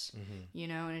at, you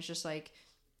know? And it's just like,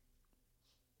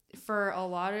 for a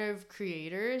lot of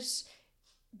creators,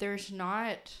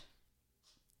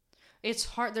 it's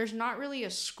hard. There's not really a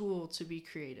school to be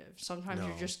creative. Sometimes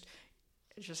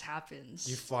it just happens.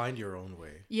 You find your own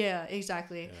way. Yeah,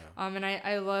 exactly. Yeah. And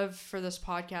I love for this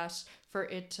podcast for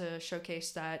it to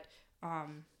showcase that,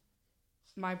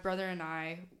 my brother and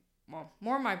I, well,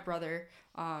 more my brother,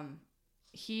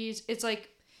 it's like,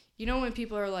 you know, when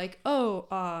people are like,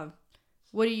 oh,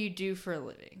 what do you do for a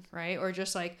living? Right. Or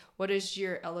just like, what is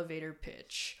your elevator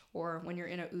pitch? Or when you're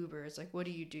in an Uber, it's like, what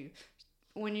do you do?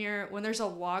 When there's a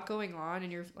lot going on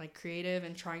and you're like creative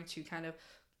and trying to kind of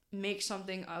make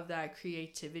something of that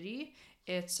creativity,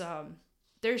 it's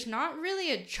there's not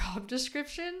really a job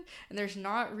description, and there's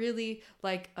not really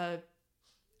like a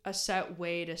set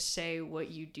way to say what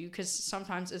you do, because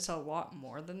sometimes it's a lot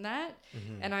more than that.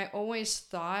 And I always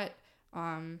thought,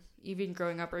 even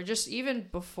growing up or just even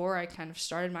before I kind of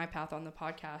started my path on the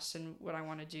podcast and what I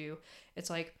want to do, it's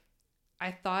like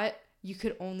I thought you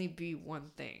could only be one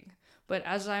thing. But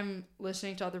as I'm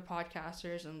listening to other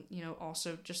podcasters and, you know,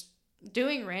 also just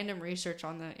doing random research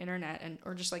on the internet and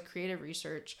or just like creative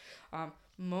research,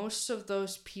 most of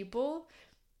those people,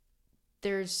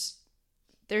 there's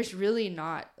really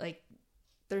not like,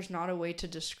 there's not a way to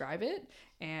describe it,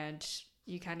 and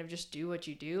you kind of just do what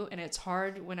you do. And it's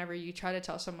hard whenever you try to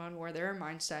tell someone where their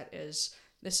mindset is,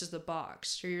 this is the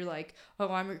box, or you're like, oh,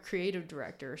 I'm a creative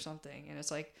director or something, and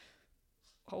it's like,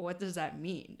 oh, what does that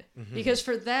mean? Because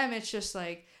for them it's just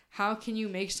like, how can you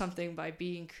make something by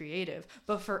being creative?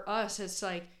 But for us it's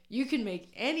like, you can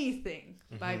make anything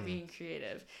by being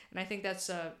creative. And I think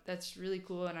that's really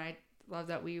cool, and I love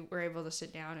that we were able to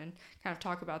sit down and kind of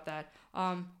talk about that.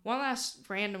 One last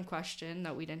random question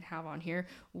that we didn't have on here.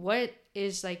 What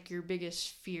is like your biggest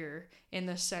fear, in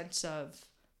the sense of,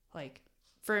 like,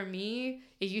 for me,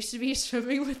 it used to be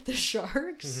swimming with the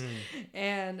sharks.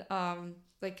 And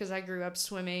like, because I grew up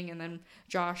swimming, and then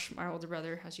Josh, my older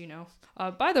brother, as you know,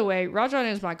 by the way,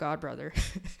 Rajan is my god brother.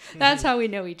 That's how we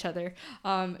know each other.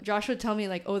 Josh would tell me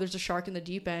like, oh, there's a shark in the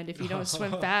deep end. If you don't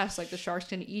swim fast, like, the shark's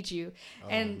gonna eat you.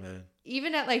 And man,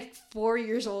 even at like 4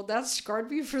 years old, that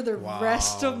scarred me for the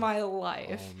rest of my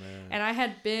life. And I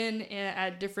had been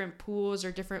at different pools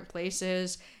or different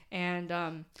places,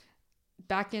 and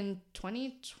back in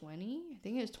 2020, I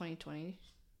think it was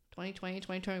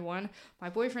 2021, my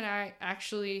boyfriend and I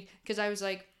actually, because I was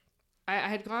like, I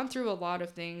had gone through a lot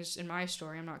of things in my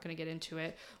story, I'm not going to get into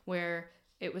it, where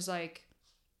it was like,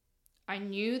 I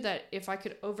knew that if I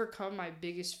could overcome my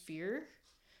biggest fear,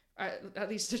 at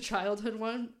least a childhood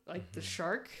one, like the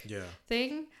shark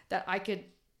thing, that I could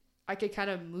kind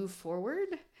of move forward.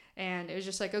 And it was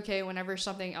just like, okay, whenever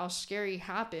something else scary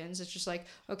happens, it's just like,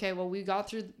 okay, well, we got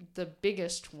through the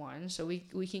biggest one, so we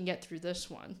can get through this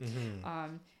one.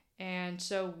 And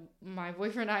so my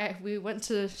boyfriend and I, we went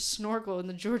to snorkel in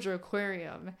the Georgia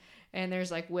Aquarium, and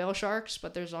there's like whale sharks,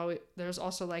 but there's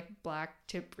also like black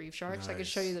tip reef sharks. Nice. I could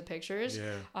show you the pictures.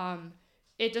 Yeah.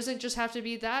 It doesn't just have to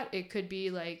be that. It could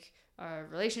be like a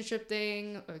relationship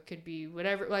thing, or it could be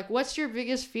whatever. Like, what's your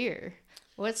biggest fear?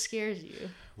 What scares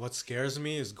you? What scares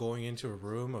me is going into a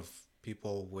room of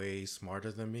people way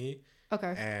smarter than me.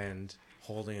 Okay. And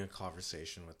holding a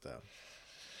conversation with them.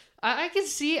 I can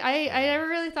see. I never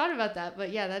really thought about that, but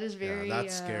yeah, that is very. Yeah,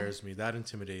 that scares me. That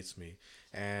intimidates me,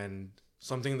 and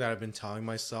something that I've been telling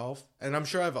myself, and I'm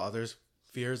sure I have other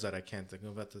fears that I can't think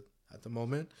of at the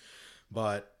moment,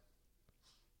 but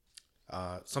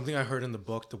something I heard in the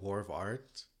book The War of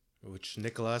Art, which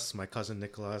Nicholas, my cousin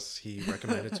Nicholas, he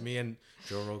recommended to me, and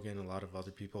Joe Rogan and a lot of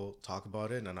other people talk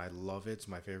about it, and I love it. It's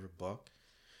my favorite book.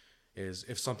 Is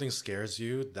if something scares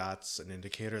you, that's an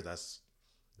indicator that's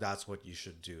what you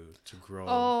should do to grow.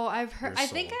 Oh, I've heard. I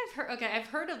think I've heard. Okay, I've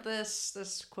heard of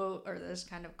this quote or this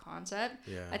kind of concept.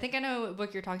 Yeah. I think I know what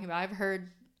book you're talking about.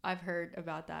 I've heard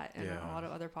about that in a lot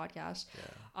of other podcasts.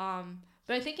 Yeah.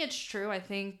 But I think it's true. I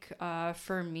think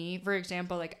for me, for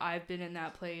example, like, I've been in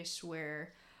that place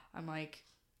where I'm like,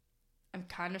 I'm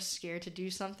kind of scared to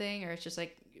do something, or it's just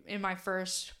like, in my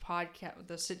first podcast,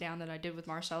 the sit down that I did with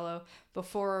Marcelo,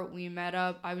 before we met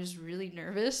up, I was really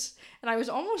nervous and I was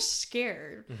almost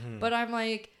scared. But I'm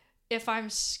like, if I'm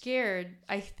scared,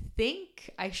 I think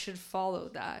I should follow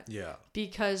that. Yeah.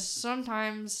 Because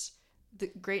sometimes the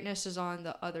greatness is on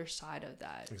the other side of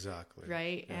that. Exactly.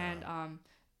 Right. Yeah. And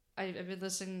I've been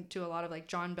listening to a lot of like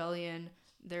John Bellion.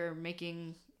 They're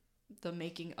making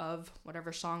of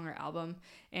whatever song or album,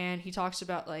 and he talks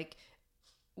about like,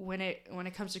 when it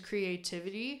comes to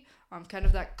creativity, kind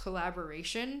of that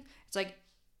collaboration, it's like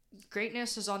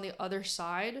greatness is on the other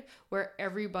side, where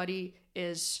everybody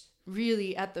is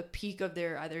really at the peak of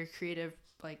their either creative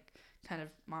like kind of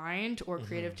mind or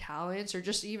creative talents, or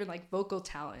just even like vocal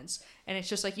talents, and it's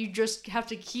just like, you just have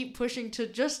to keep pushing to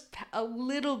just a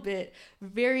little bit,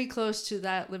 very close to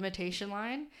that limitation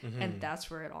line, and that's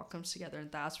where it all comes together,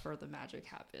 and that's where the magic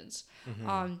happens.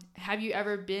 Have you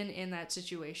ever been in that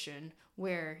situation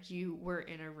where you were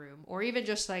in a room, or even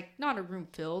just like not a room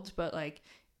filled, but like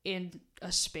in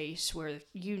a space where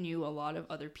you knew a lot of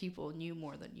other people knew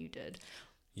more than you did?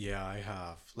 Yeah, I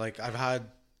have. Like, I've had,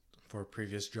 for a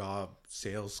previous job,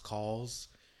 sales calls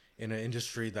in an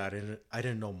industry that I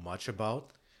didn't know much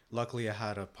about. Luckily, I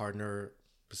had a partner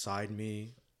beside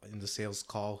me in the sales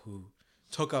call who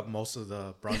took up most of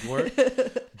the brunt work.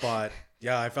 But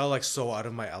yeah, I felt like so out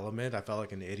of my element. I felt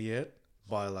like an idiot,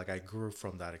 but like, I grew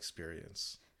from that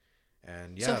experience.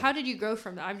 And yeah. So how did you grow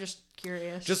from that? I'm just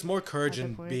curious. Just more courage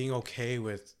and being okay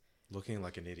with looking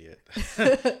like an idiot.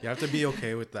 You have to be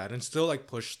okay with that and still like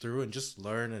push through and just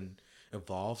learn and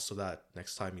evolve, so that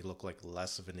next time you look like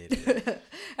less of an idiot.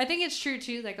 I think it's true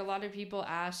too. Like, a lot of people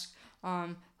ask,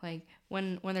 like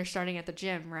when they're starting at the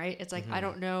gym, right? It's like, I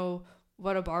don't know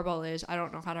what a barbell is. I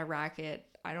don't know how to rack it.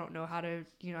 I don't know how to,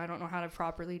 I don't know how to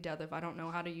properly deadlift. I don't know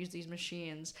how to use these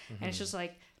machines. And it's just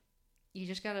like, you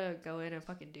just gotta go in and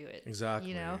fucking do it.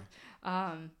 Exactly.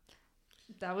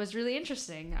 That was really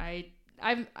interesting.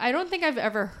 I don't think I've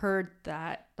ever heard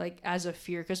that like as a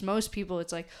fear, because most people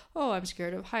it's like, oh, I'm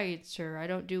scared of heights, or I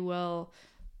don't do well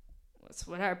with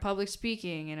whatever public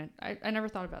speaking, and I never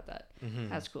thought about that.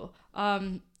 That's cool.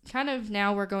 Kind of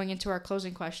now we're going into our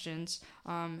closing questions.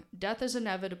 Death is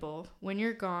inevitable. When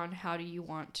you're gone, how do you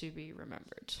want to be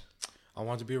remembered? I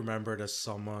want to be remembered as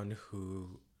someone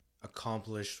who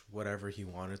accomplished whatever he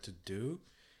wanted to do,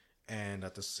 and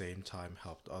at the same time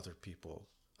helped other people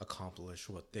accomplish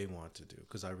what they want to do.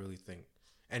 Because I really think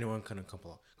anyone can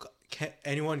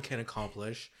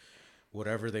accomplish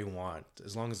whatever they want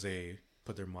as long as they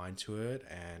put their mind to it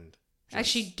and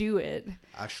actually do it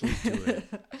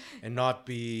and not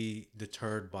be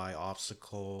deterred by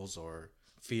obstacles or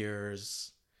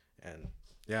fears. And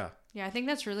yeah, I think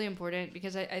that's really important,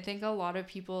 because I think I know a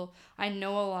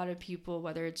lot of people,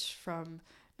 whether it's from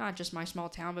not just my small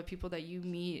town, but people that you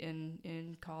meet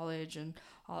in college and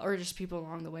or just people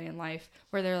along the way in life,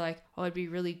 where they're like, oh, it'd be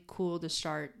really cool to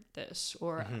start this,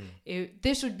 or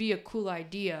this would be a cool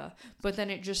idea, but then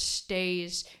it just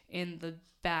stays in the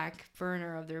back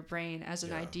burner of their brain as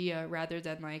an idea rather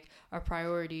than like a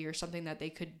priority or something that they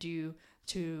could do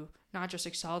to not just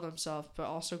excel themselves but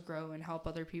also grow and help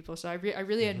other people. So I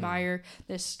really admire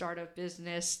this startup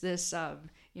business, this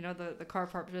the car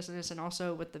part business, and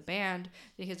also with the band,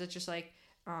 because it's just like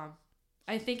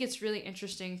I think it's really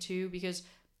interesting too, because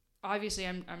obviously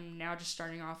I'm now just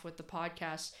starting off with the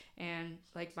podcast, and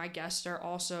like my guests are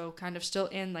also kind of still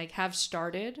in like have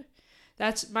started.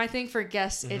 That's my thing for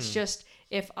guests. It's just,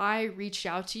 if I reach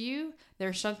out to you,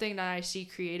 there's something that I see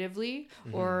creatively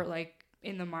or like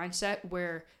in the mindset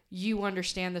where you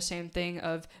understand the same thing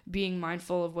of being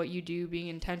mindful of what you do, being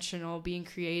intentional, being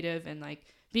creative, and like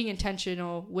being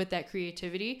intentional with that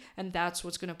creativity. And that's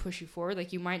what's going to push you forward.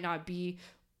 Like, you might not be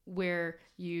where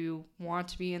you want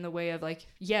to be in the way of like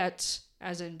yet,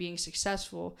 as in being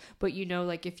successful, but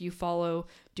like if you follow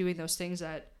doing those things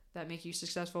that make you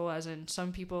successful, as in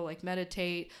some people like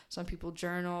meditate, some people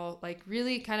journal, like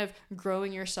really kind of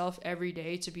growing yourself every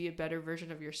day to be a better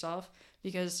version of yourself.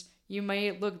 Because you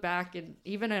may look back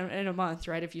even in a month,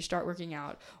 right? If you start working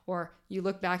out, or you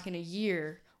look back in a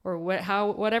year, or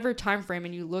whatever time frame,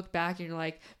 and you look back and you're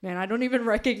like, man, I don't even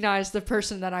recognize the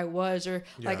person that I was, or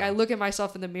like I look at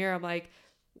myself in the mirror, I'm like,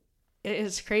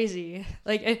 it's crazy.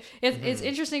 Like it's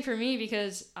interesting for me,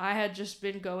 because I had just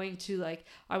been going to like,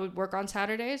 I would work on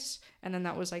Saturdays, and then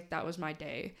that was my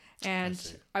day.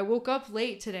 And I woke up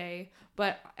late today,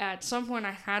 but at some point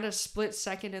I had a split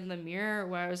second in the mirror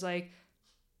where I was like,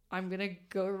 I'm going to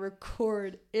go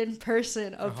record in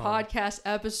person a podcast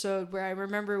episode, where I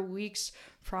remember weeks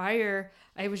prior,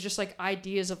 I was just like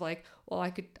ideas of like, well,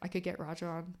 I could get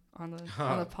Rajan on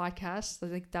the podcast.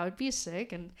 Like, that would be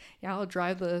sick. And yeah, I'll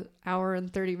drive the hour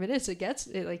and 30 minutes it gets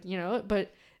it, like,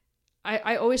 but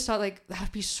I always thought like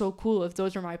that'd be so cool if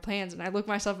those were my plans. And I looked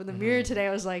myself in the mirror today,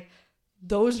 I was like,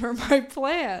 those are my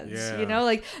plans.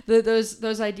 Like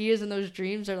those ideas and those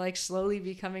dreams are like slowly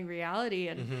becoming reality.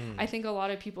 And I think a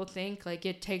lot of people think like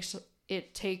it takes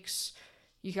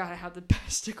you gotta have the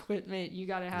best equipment, you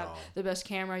gotta have the best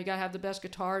camera, you gotta have the best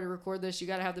guitar to record this, you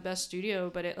gotta have the best studio.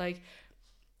 But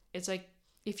it's like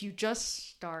if you just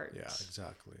start,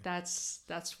 exactly,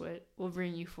 that's what will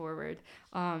bring you forward.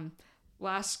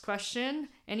 Last question.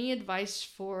 Any advice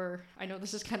for, I know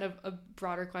this is kind of a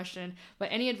broader question, but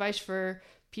any advice for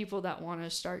people that want to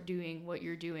start doing what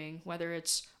you're doing, whether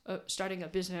it's starting a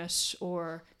business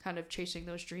or kind of chasing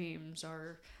those dreams,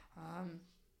 or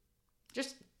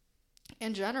just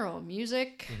in general,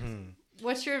 music?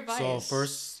 What's your advice? So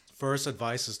first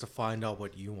advice is to find out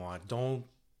what you want. Don't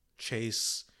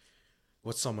chase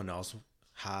what someone else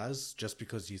has just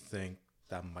because you think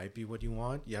that might be what you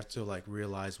want. You have to like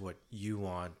realize what you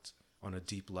want on a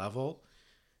deep level,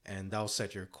 and that'll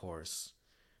set your course.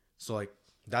 So like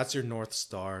that's your North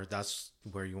Star. That's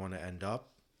where you want to end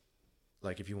up.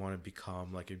 Like if you want to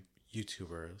become like a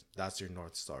YouTuber, that's your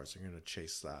North Star. So you're going to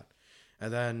chase that.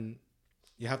 And then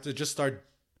you have to just start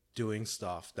doing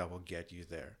stuff that will get you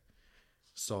there.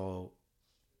 So,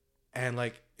 and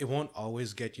like it won't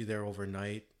always get you there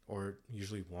overnight, or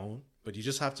usually won't, but you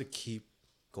just have to keep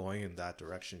going in that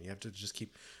direction. You have to just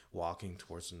keep walking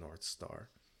towards the North Star,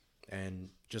 and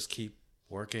just keep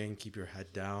working, keep your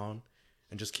head down,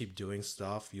 and just keep doing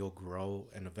stuff. You'll grow,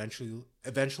 and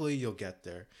eventually you'll get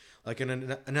there. Like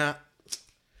an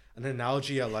an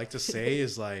analogy I like to say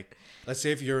is like, let's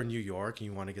say if you're in New York and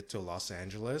you want to get to Los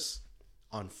Angeles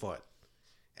on foot.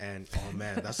 And oh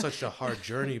man, that's such a hard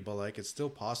journey, but like it's still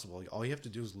possible. All you have to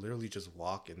do is literally just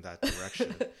walk in that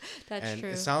direction. That's true.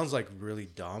 It sounds like really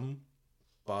dumb,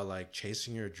 but like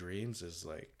chasing your dreams is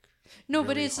like no, really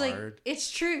but it's hard. like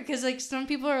it's true because like some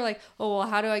people are like, oh well,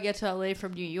 how do I get to LA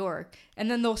from New York?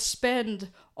 And then they'll spend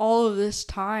all of this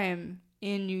time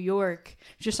in New York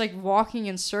just like walking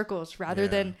in circles rather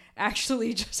than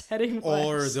actually just heading west.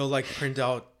 Or they'll like print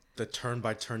out the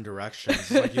turn-by-turn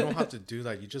directions. Like you don't have to do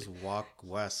that. You just walk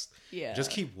west. Yeah. Just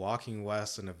keep walking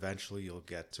west, and eventually you'll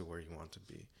get to where you want to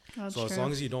be. That's so true. as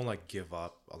long as you don't like give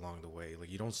up along the way, like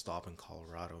you don't stop in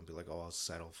Colorado and be like, oh, I'll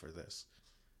settle for this.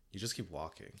 You just keep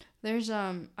walking. There's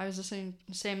I was listening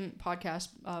to the same podcast,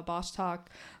 Boss Talk.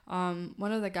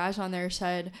 One of the guys on there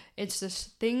said it's the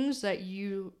things that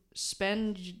you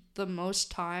spend the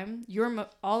most time,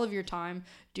 all of your time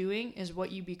doing is what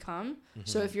you become. Mm-hmm.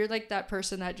 So if you're like that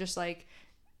person that just like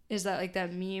is that like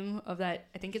that meme of that,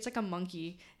 I think it's like a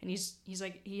monkey and he's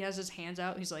like he has his hands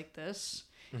out, he's like this.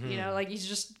 Mm-hmm. You know, like he's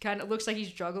just kind of looks like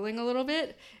he's juggling a little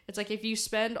bit. It's like if you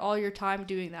spend all your time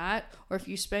doing that, or if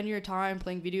you spend your time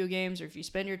playing video games, or if you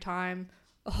spend a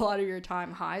lot of your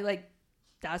time high, like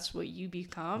that's what you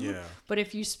become. Yeah. But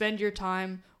if you spend your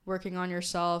time working on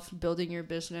yourself, building your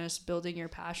business, building your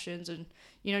passions, and,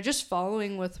 you know, just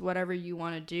following with whatever you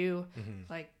want to do,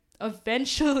 like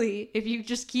eventually, if you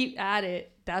just keep at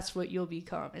it, that's what you'll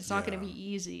become. It's not going to be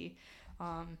easy.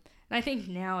 And I think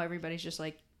now everybody's just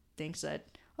like thinks that,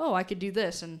 oh, I could do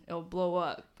this and it'll blow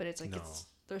up. But it's like,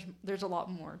 there's a lot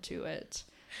more to it.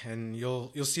 And you'll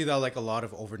see that like a lot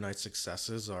of overnight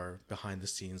successes are behind the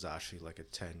scenes actually like a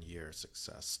 10-year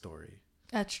success story.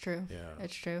 That's true. Yeah.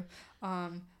 That's true.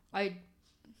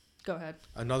 Go ahead.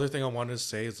 Another thing I wanted to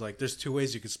say is like there's two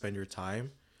ways you could spend your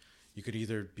time. You could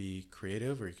either be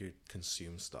creative or you could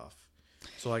consume stuff.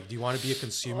 So like, do you want to be a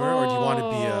consumer or do you want to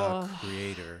be a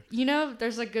creator? You know,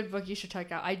 there's a good book you should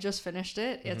check out. I just finished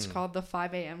it. It's called The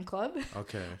 5 a.m. Club.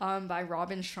 Okay. By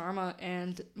Robin Sharma.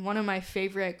 And one of my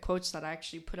favorite quotes that I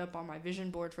actually put up on my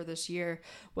vision board for this year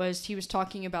was he was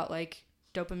talking about like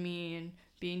dopamine,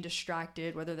 being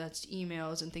distracted, whether that's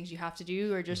emails and things you have to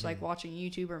do or just like watching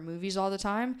YouTube or movies all the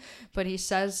time. But he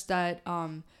says that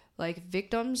like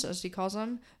victims, as he calls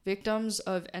them, victims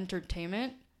of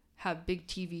entertainment have big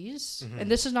TVs. And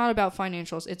this is not about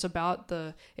financials. It's about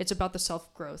the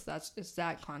self-growth. It's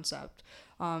that concept.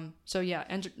 So yeah,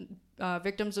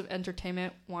 victims of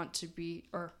entertainment want to be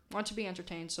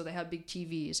entertained. So they have big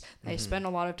TVs. They spend a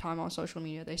lot of time on social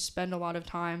media. They spend a lot of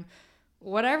time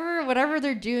whatever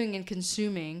they're doing and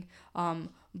consuming.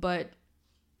 But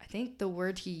I think the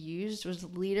word he used was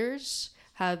leaders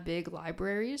have big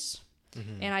libraries.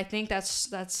 And I think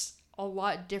that's a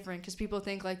lot different because people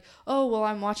think like, oh, well,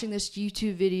 I'm watching this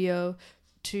YouTube video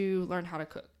to learn how to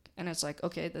cook. And it's like,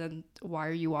 okay, then why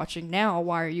are you watching now?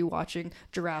 Why are you watching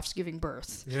giraffes giving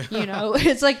birth? Yeah. You know,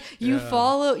 it's like you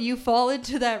fall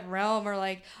into that realm, or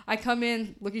like I come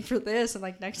in looking for this and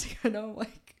like next thing I know, I'm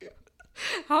like,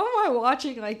 how am I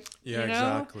watching? Like, you know?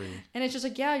 Exactly. And it's just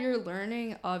like, yeah, you're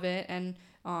learning of it. And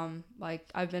like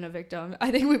I've been a victim.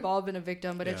 I think we've all been a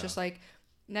victim, but it's just like,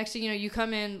 next thing you know, you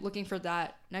come in looking for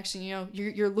that. Next thing you know,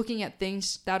 you're looking at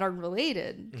things that are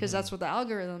related because that's what the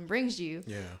algorithm brings you.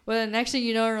 Yeah. But then next thing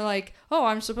you know, you're like, oh,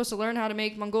 I'm supposed to learn how to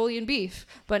make Mongolian beef.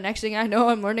 But next thing I know,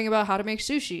 I'm learning about how to make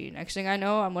sushi. Next thing I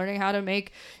know, I'm learning how to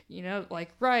make, you know,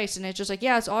 like rice. And it's just like,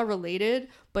 yeah, it's all related,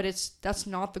 but that's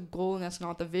not the goal and that's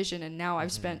not the vision. And now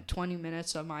I've spent 20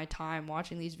 minutes of my time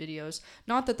watching these videos.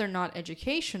 Not that they're not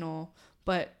educational,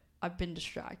 but I've been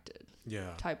distracted.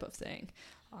 Yeah. Type of thing.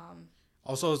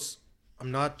 Also,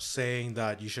 I'm not saying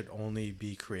that you should only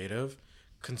be creative.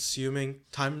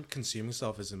 Time-consuming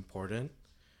stuff is important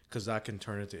because that can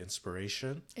turn into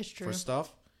inspiration for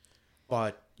stuff.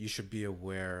 But you should be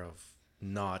aware of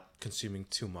not consuming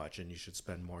too much, and you should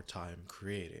spend more time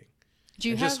creating.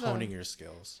 Just honing your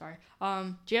skills. Sorry.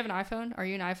 Do you have an iPhone? Are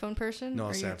you an iPhone person? No,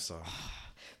 Samsung.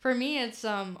 For me, it's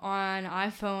on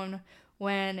iPhone.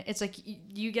 When it's like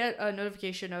you get a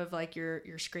notification of like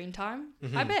your screen time.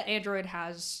 I bet Android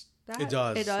has that. It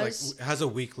does. Like, it has a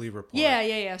weekly report.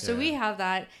 Yeah. So we have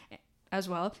that as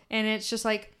well. And it's just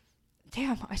like,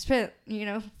 damn, I spent,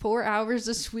 4 hours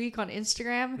this week on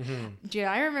Instagram. Dude,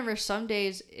 I remember some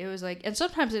days it was like, and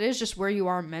sometimes it is just where you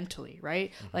are mentally,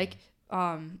 right? Like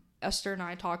Esther and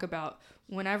I talk about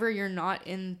whenever you're not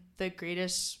in the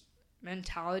greatest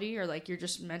mentality or like you're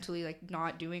just mentally like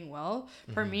not doing well.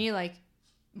 For me, like,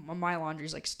 my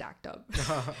laundry's like stacked up.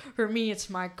 For me, it's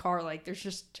my car. Like there's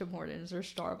just Tim Hortons or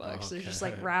Starbucks. There's just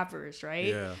like wrappers, right?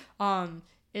 Yeah.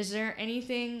 Is there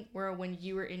anything where when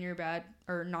you were in your bad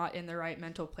or not in the right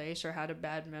mental place or had a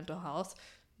bad mental health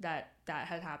that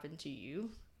had happened to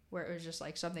you? Where it was just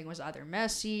like something was either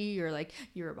messy or like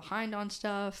you were behind on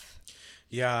stuff?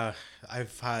 Yeah,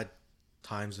 I've had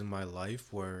times in my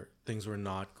life where things were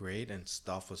not great and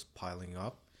stuff was piling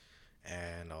up.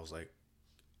 And I was like,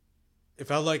 it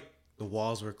felt like the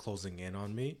walls were closing in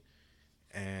on me.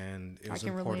 And it was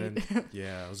important.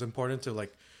 Yeah, it was important to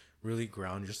like really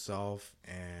ground yourself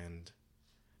and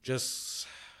just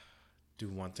do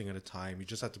one thing at a time. You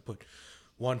just have to put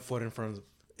one foot in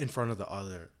front of the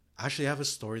other. Actually, I have a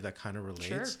story that kind of relates.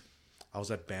 Sure. I was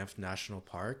at Banff National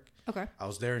Park. Okay. I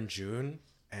was there in June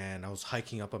and I was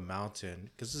hiking up a mountain.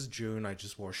 Because this is June, I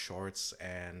just wore shorts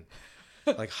and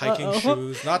like hiking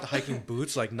shoes, not hiking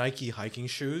boots, like Nike hiking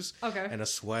shoes. Okay. And a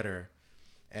sweater.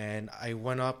 And I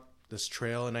went up this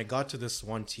trail and I got to this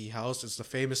one tea house. It's the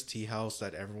famous tea house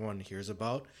that everyone hears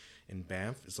about in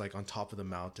Banff. It's like on top of the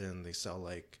mountain. They sell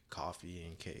like coffee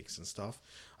and cakes and stuff.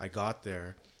 I got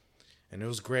there and it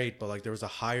was great, but like there was a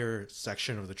higher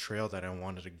section of the trail that I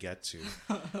wanted to get to.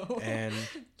 And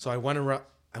so I went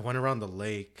around the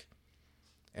lake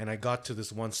and I got to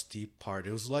this one steep part.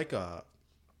 It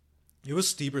was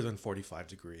steeper than 45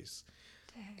 degrees.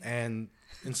 Dang. And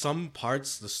in some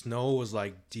parts the snow was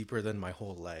like deeper than my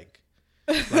whole leg.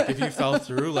 Like if you fell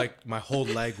through, like my whole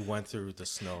leg went through the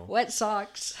snow. Wet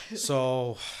socks.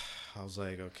 So I was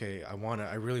like, okay, I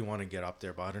really want to get up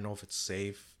there, but I don't know if it's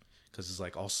safe because it's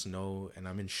like all snow and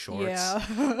I'm in shorts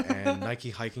and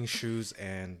Nike hiking shoes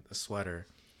and a sweater.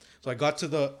 So I got to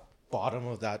the bottom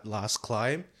of that last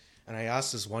climb and I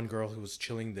asked this one girl who was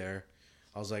chilling there.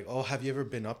 I was like, oh, have you ever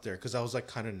been up there? Because I was like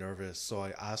kind of nervous. So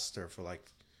I asked her for like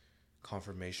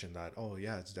confirmation that, oh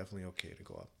yeah, it's definitely okay to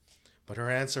go up. But her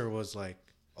answer was like,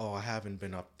 oh, I haven't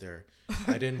been up there.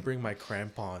 I didn't bring my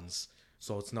crampons,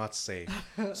 so it's not safe.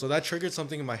 So that triggered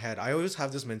something in my head. I always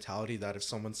have this mentality that if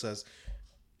someone says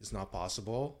it's not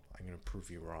possible, I'm going to prove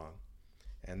you wrong.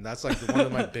 And that's like one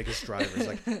of my biggest drivers.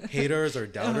 Like haters or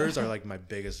doubters are like my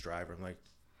biggest driver. I'm like,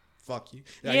 fuck you.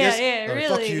 Really.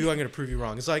 Fuck you, I'm going to prove you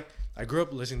wrong. It's like, I grew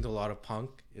up listening to a lot of punk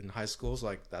in high school. So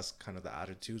like, that's kind of the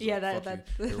attitude. Yeah, like,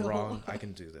 fuck you. You're wrong. I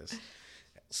can do this.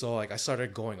 So like I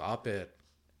started going up it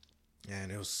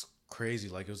and it was crazy.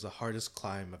 Like it was the hardest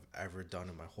climb I've ever done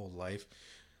in my whole life.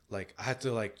 Like I had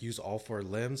to like use all four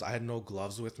limbs. I had no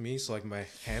gloves with me. So like my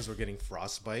hands were getting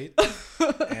frostbite.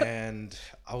 And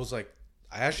I was like,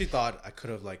 I actually thought I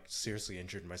could have like seriously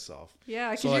injured myself.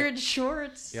 Yeah, because so, you're in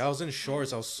shorts. Yeah, I was in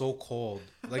shorts. I was so cold.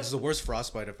 Like it's the worst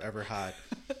frostbite I've ever had.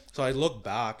 So I looked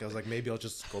back. I was like, maybe I'll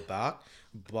just go back.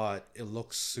 But it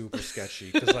looked super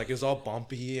sketchy because like it was all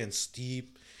bumpy and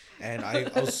steep. And I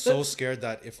was so scared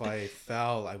that if I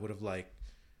fell, I would have like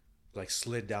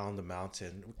slid down the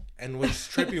mountain. And what's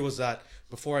trippy was that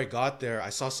before I got there, I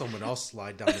saw someone else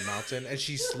slide down the mountain and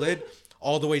she slid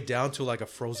all the way down to like a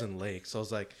frozen lake. So I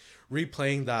was like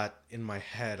replaying that in my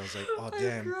head. I was like, oh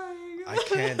damn, I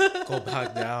can't go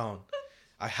back down.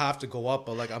 I have to go up.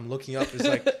 But like I'm looking up. It's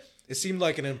like, it seemed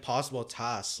like an impossible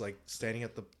task, like standing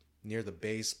at near the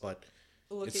base, but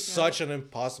it's such an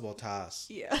impossible task.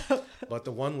 Yeah. But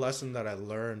the one lesson that I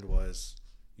learned was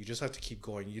you just have to keep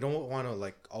going. You don't want to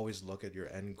like always look at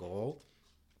your end goal.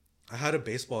 I had a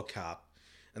baseball cap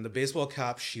and the baseball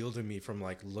cap shielded me from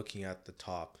like looking at the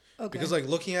top. Okay. Because like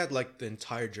looking at like the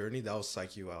entire journey, that will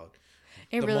psych you out.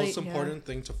 The most important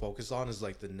thing to focus on is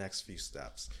like the next few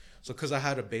steps. So because I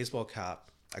had a baseball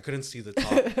cap, I couldn't see the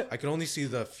top. I could only see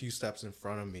the few steps in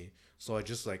front of me. So I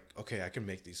just like, okay, I can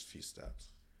make these few steps.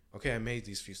 Okay, I made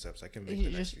these few steps. I can make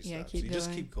the next few steps. So you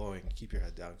just keep going. Keep your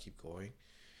head down. Keep going.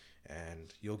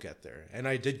 And you'll get there. And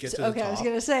I did get to the top. Okay, I was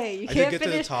going to say, you can't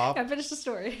finish the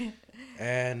story.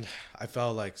 And I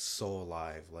felt like so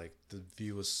alive. Like the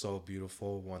view was so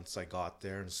beautiful once I got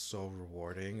there and so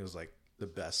rewarding. It was like the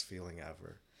best feeling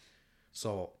ever.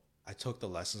 So I took the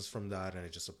lessons from that and I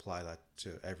just apply that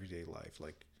to everyday life.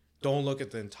 Like don't look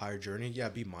at the entire journey. Yeah,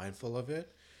 be mindful of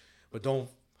it. But don't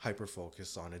hyper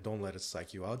focus on it. Don't let it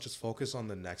psych you out. Just focus on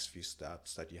the next few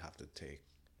steps that you have to take.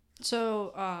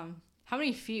 So, how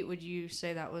many feet would you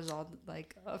say that was all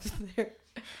like up there?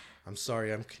 I'm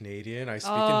sorry, I'm Canadian. I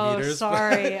speak in meters.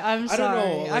 Sorry. I'm sorry. I don't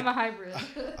know. Like, I'm a hybrid.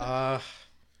 I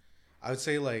would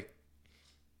say like,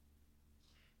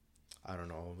 I don't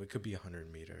know. It could be 100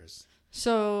 meters.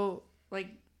 So, like,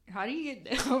 how do you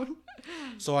get down?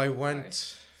 So I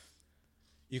went,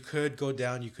 you could go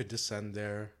down, you could descend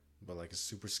there, but like it's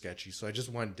super sketchy. So I just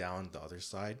went down the other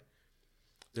side.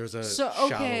 There's a okay.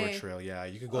 shallower trail. Yeah,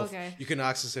 you can go. Okay. You can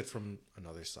access it from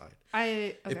another side.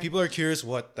 Okay. If people are curious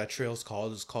what that trail is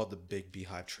called, it's called the Big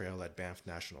Beehive Trail at Banff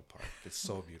National Park. It's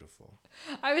so beautiful.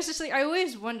 I was just like, I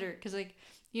always wonder, because like,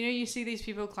 you know, you see these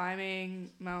people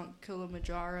climbing Mount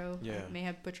Kilimanjaro. Yeah. I may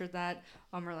have butchered that.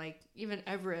 Or like even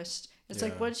Everest. It's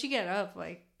like, once you get up,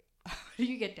 like, how do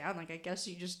you get down? Like, I guess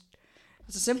you just.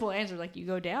 It's a simple answer. Like, you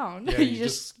go down. Yeah, you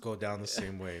just go down the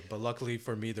same way. But luckily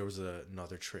for me, there was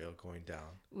another trail going down.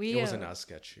 It wasn't as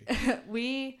sketchy.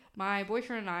 My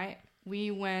boyfriend and I,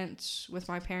 we went with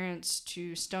my parents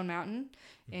to Stone Mountain,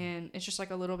 and it's just like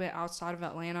a little bit outside of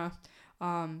Atlanta.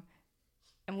 And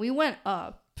we went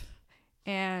up,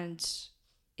 and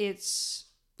it's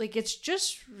like, it's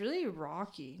just really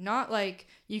rocky. Not like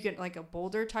you can, like a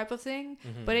boulder type of thing,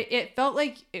 but it felt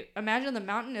like, imagine the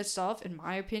mountain itself, in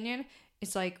my opinion,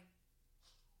 it's like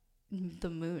the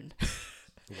moon.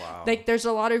 Wow. Like, there's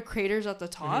a lot of craters at the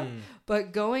top,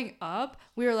 but going up,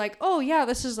 we were like, oh yeah,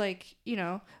 this is like, you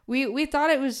know, we thought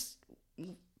it was,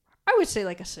 I would say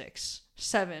like a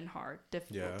 6-7 hard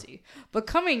difficulty. Yeah. But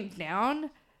coming down,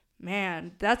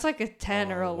 man, that's like a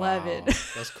 10 or 11. Wow.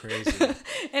 That's crazy.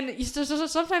 And so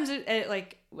sometimes it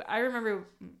like, I remember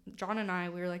John and I,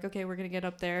 we were like, okay, we're going to get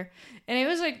up there. And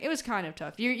it was kind of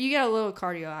tough. You get a little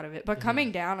cardio out of it. But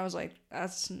coming down, I was like,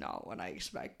 that's not what I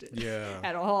expected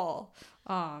at all.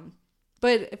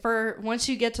 But for once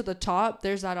you get to the top,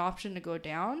 there's that option to go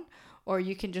down. Or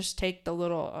you can just take the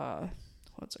little,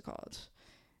 what's it called?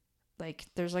 Like,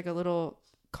 there's like a little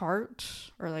cart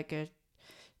or like I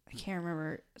can't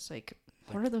remember. It's like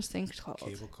what are those things called?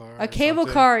 Cable car. A cable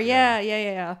car.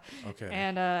 Yeah. Okay.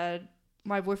 And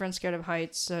my boyfriend's scared of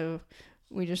heights, so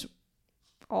we just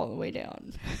all the way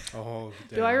down. Oh,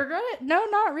 damn. Do I regret it? No,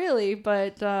 not really.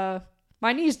 But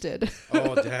my knees did.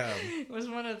 Oh, damn. It was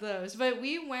one of those. But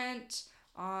we went.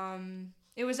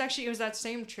 It was that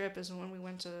same trip as when we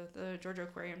went to the Georgia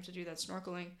Aquarium to do that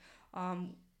snorkeling.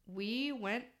 We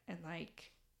went in like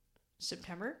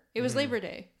September. It was Labor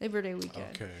Day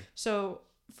weekend. Okay. So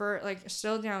for like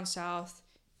still down south,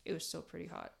 it was still pretty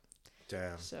hot.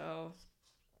 Damn. So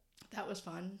that was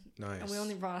fun. Nice. And we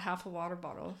only brought half a water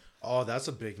bottle. Oh, that's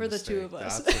a big mistake. For the two of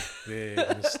us. That's a big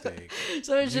mistake.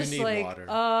 So it's just like, water.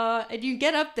 And you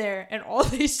get up there and all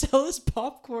they sell is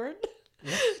popcorn.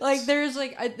 Like there's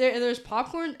there's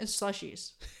popcorn and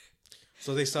slushies.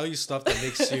 So they sell you stuff that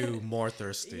makes you more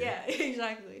thirsty. Yeah,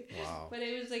 exactly. Wow. But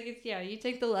it was like, you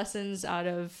take the lessons out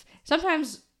of,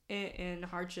 sometimes in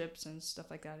hardships and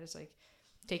stuff like that, it's like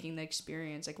taking the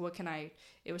experience. Like,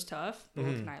 it was tough, but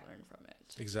what can I learn from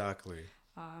it? Exactly.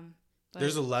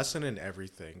 There's a lesson in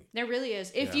everything. There really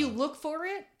is. If you look for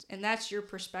it, and that's your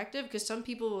perspective, because some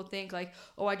people will think like,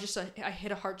 oh, I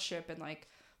hit a hardship and like,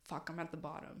 fuck, I'm at the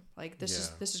bottom. Like, this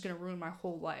is going to ruin my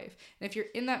whole life. And if you're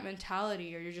in that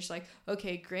mentality, or you're just like,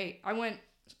 okay, great. I'm going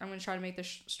to try to make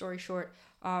this story short.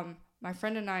 My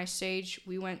friend and I, Sage,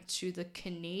 we went to the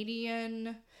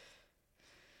Canadian...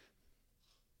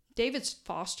 David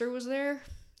Foster was there.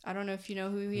 I don't know if you know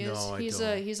who he is.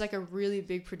 No, He's like a really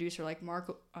big producer, like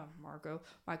Michael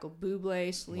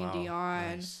Bublé, Celine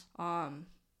Dion. Nice.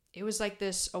 It was like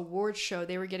this award show.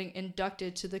 They were getting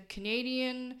inducted to the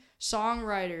Canadian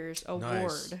Songwriters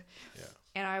Award. Nice. Yeah.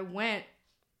 And I went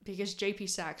because JP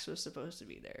Sachs was supposed to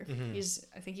be there.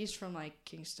 I think he's from like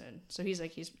Kingston. So he's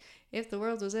if the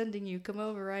world was ending, you come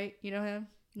over, right? You know him?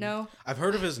 No. I've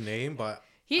heard of his name, but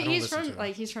he's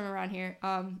from around here.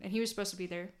 And he was supposed to be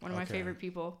there. One of my favorite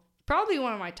people. Probably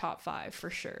one of my top 5 for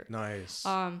sure. Nice.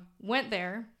 Went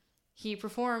there. He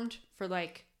performed for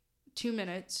like 2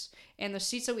 minutes, and the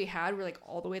seats that we had were like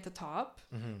all the way at the top,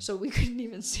 so we couldn't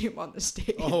even see him on the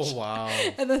stage. Oh wow.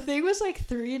 And the thing was like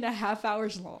 3.5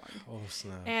 hours long. Oh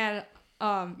snap. And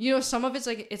some of it's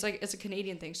a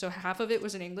Canadian thing, so half of it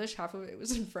was in English, half of it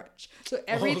was in French, so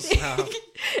everything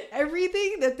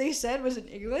everything that they said was in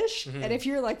English, and if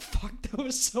you're like, fuck, that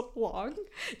was so long,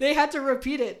 they had to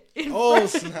repeat it in French.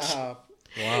 Snap.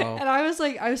 Wow. And I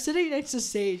was sitting next to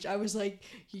Sage. I was like,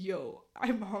 yo,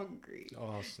 I'm hungry.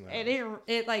 Oh, snap. And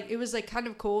it was like kind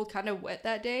of cold, kind of wet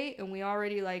that day. And we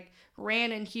already like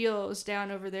ran in heels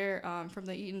down over there from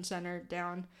the Eaton Center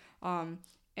down.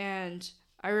 And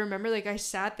I remember like I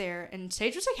sat there and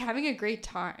Sage was like having a great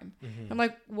time. I'm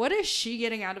like, what is she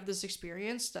getting out of this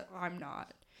experience that I'm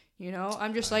not? You know,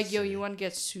 I'm just like, yo, you want to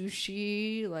get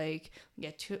sushi? Like,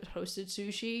 get toasted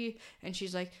sushi? And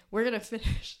she's like, we're going to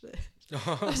finish this.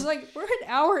 I was like, we're an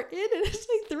hour in and it's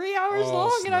like 3 hours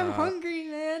long snap. And I'm hungry,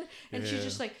 man. And she's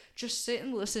just like, just sit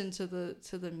and listen to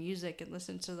the music and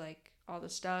listen to like all the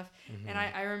stuff. And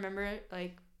I remember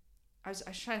like I was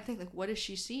trying to think, like, what is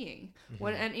she seeing?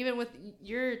 What, and even with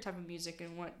your type of music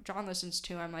and what John listens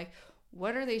to, I'm like,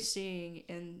 what are they seeing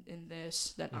in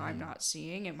this that I'm not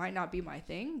seeing? It might not be my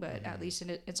thing, but at least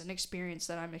it's an experience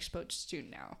that I'm exposed to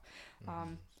now.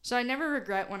 So I never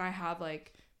regret when I have,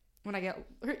 like, when I get,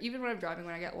 or even when I'm driving,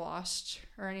 when I get lost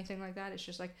or anything like that. It's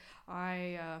just like,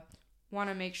 I want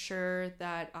to make sure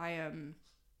that I am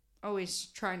always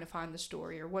trying to find the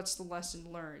story, or what's the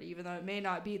lesson learned, even though it may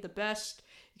not be the best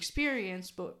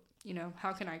experience, but, you know,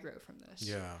 how can I grow from this?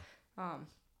 Yeah.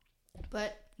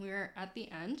 But we're at the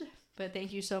end, but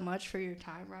thank you so much for your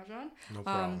time, Rajan. No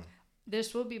problem.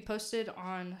 This will be posted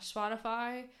on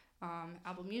Spotify,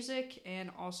 Apple Music, and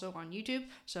also on YouTube,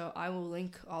 so I will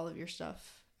link all of your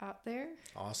stuff out there.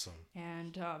 Awesome.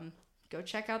 And go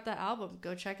check out the album.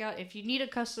 Go check out, if you need a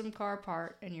custom car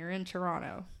part and you're in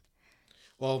Toronto.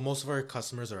 Well, most of our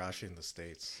customers are actually in the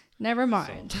States. Never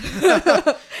mind.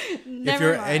 So. If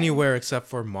you're anywhere except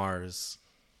for Mars,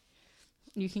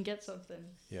 you can get something.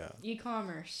 Yeah.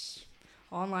 E-commerce,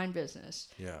 online business.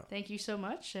 Yeah. Thank you so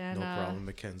much. And no problem,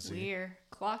 Mackenzie. We're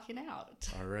clocking out.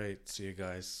 All right. See you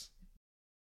guys.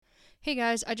 Hey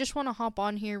guys, I just want to hop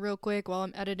on here real quick while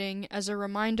I'm editing. As a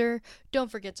reminder,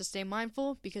 don't forget to stay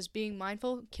mindful, because being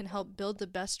mindful can help build the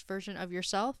best version of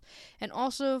yourself. And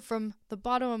also, from the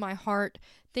bottom of my heart,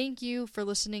 thank you for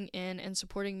listening in and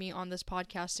supporting me on this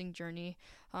podcasting journey.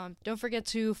 Don't forget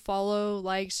to follow,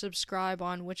 like, subscribe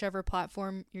on whichever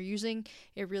platform you're using.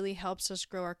 It really helps us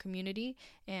grow our community,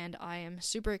 and I am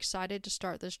super excited to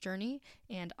start this journey,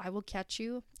 and I will catch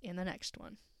you in the next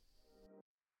one.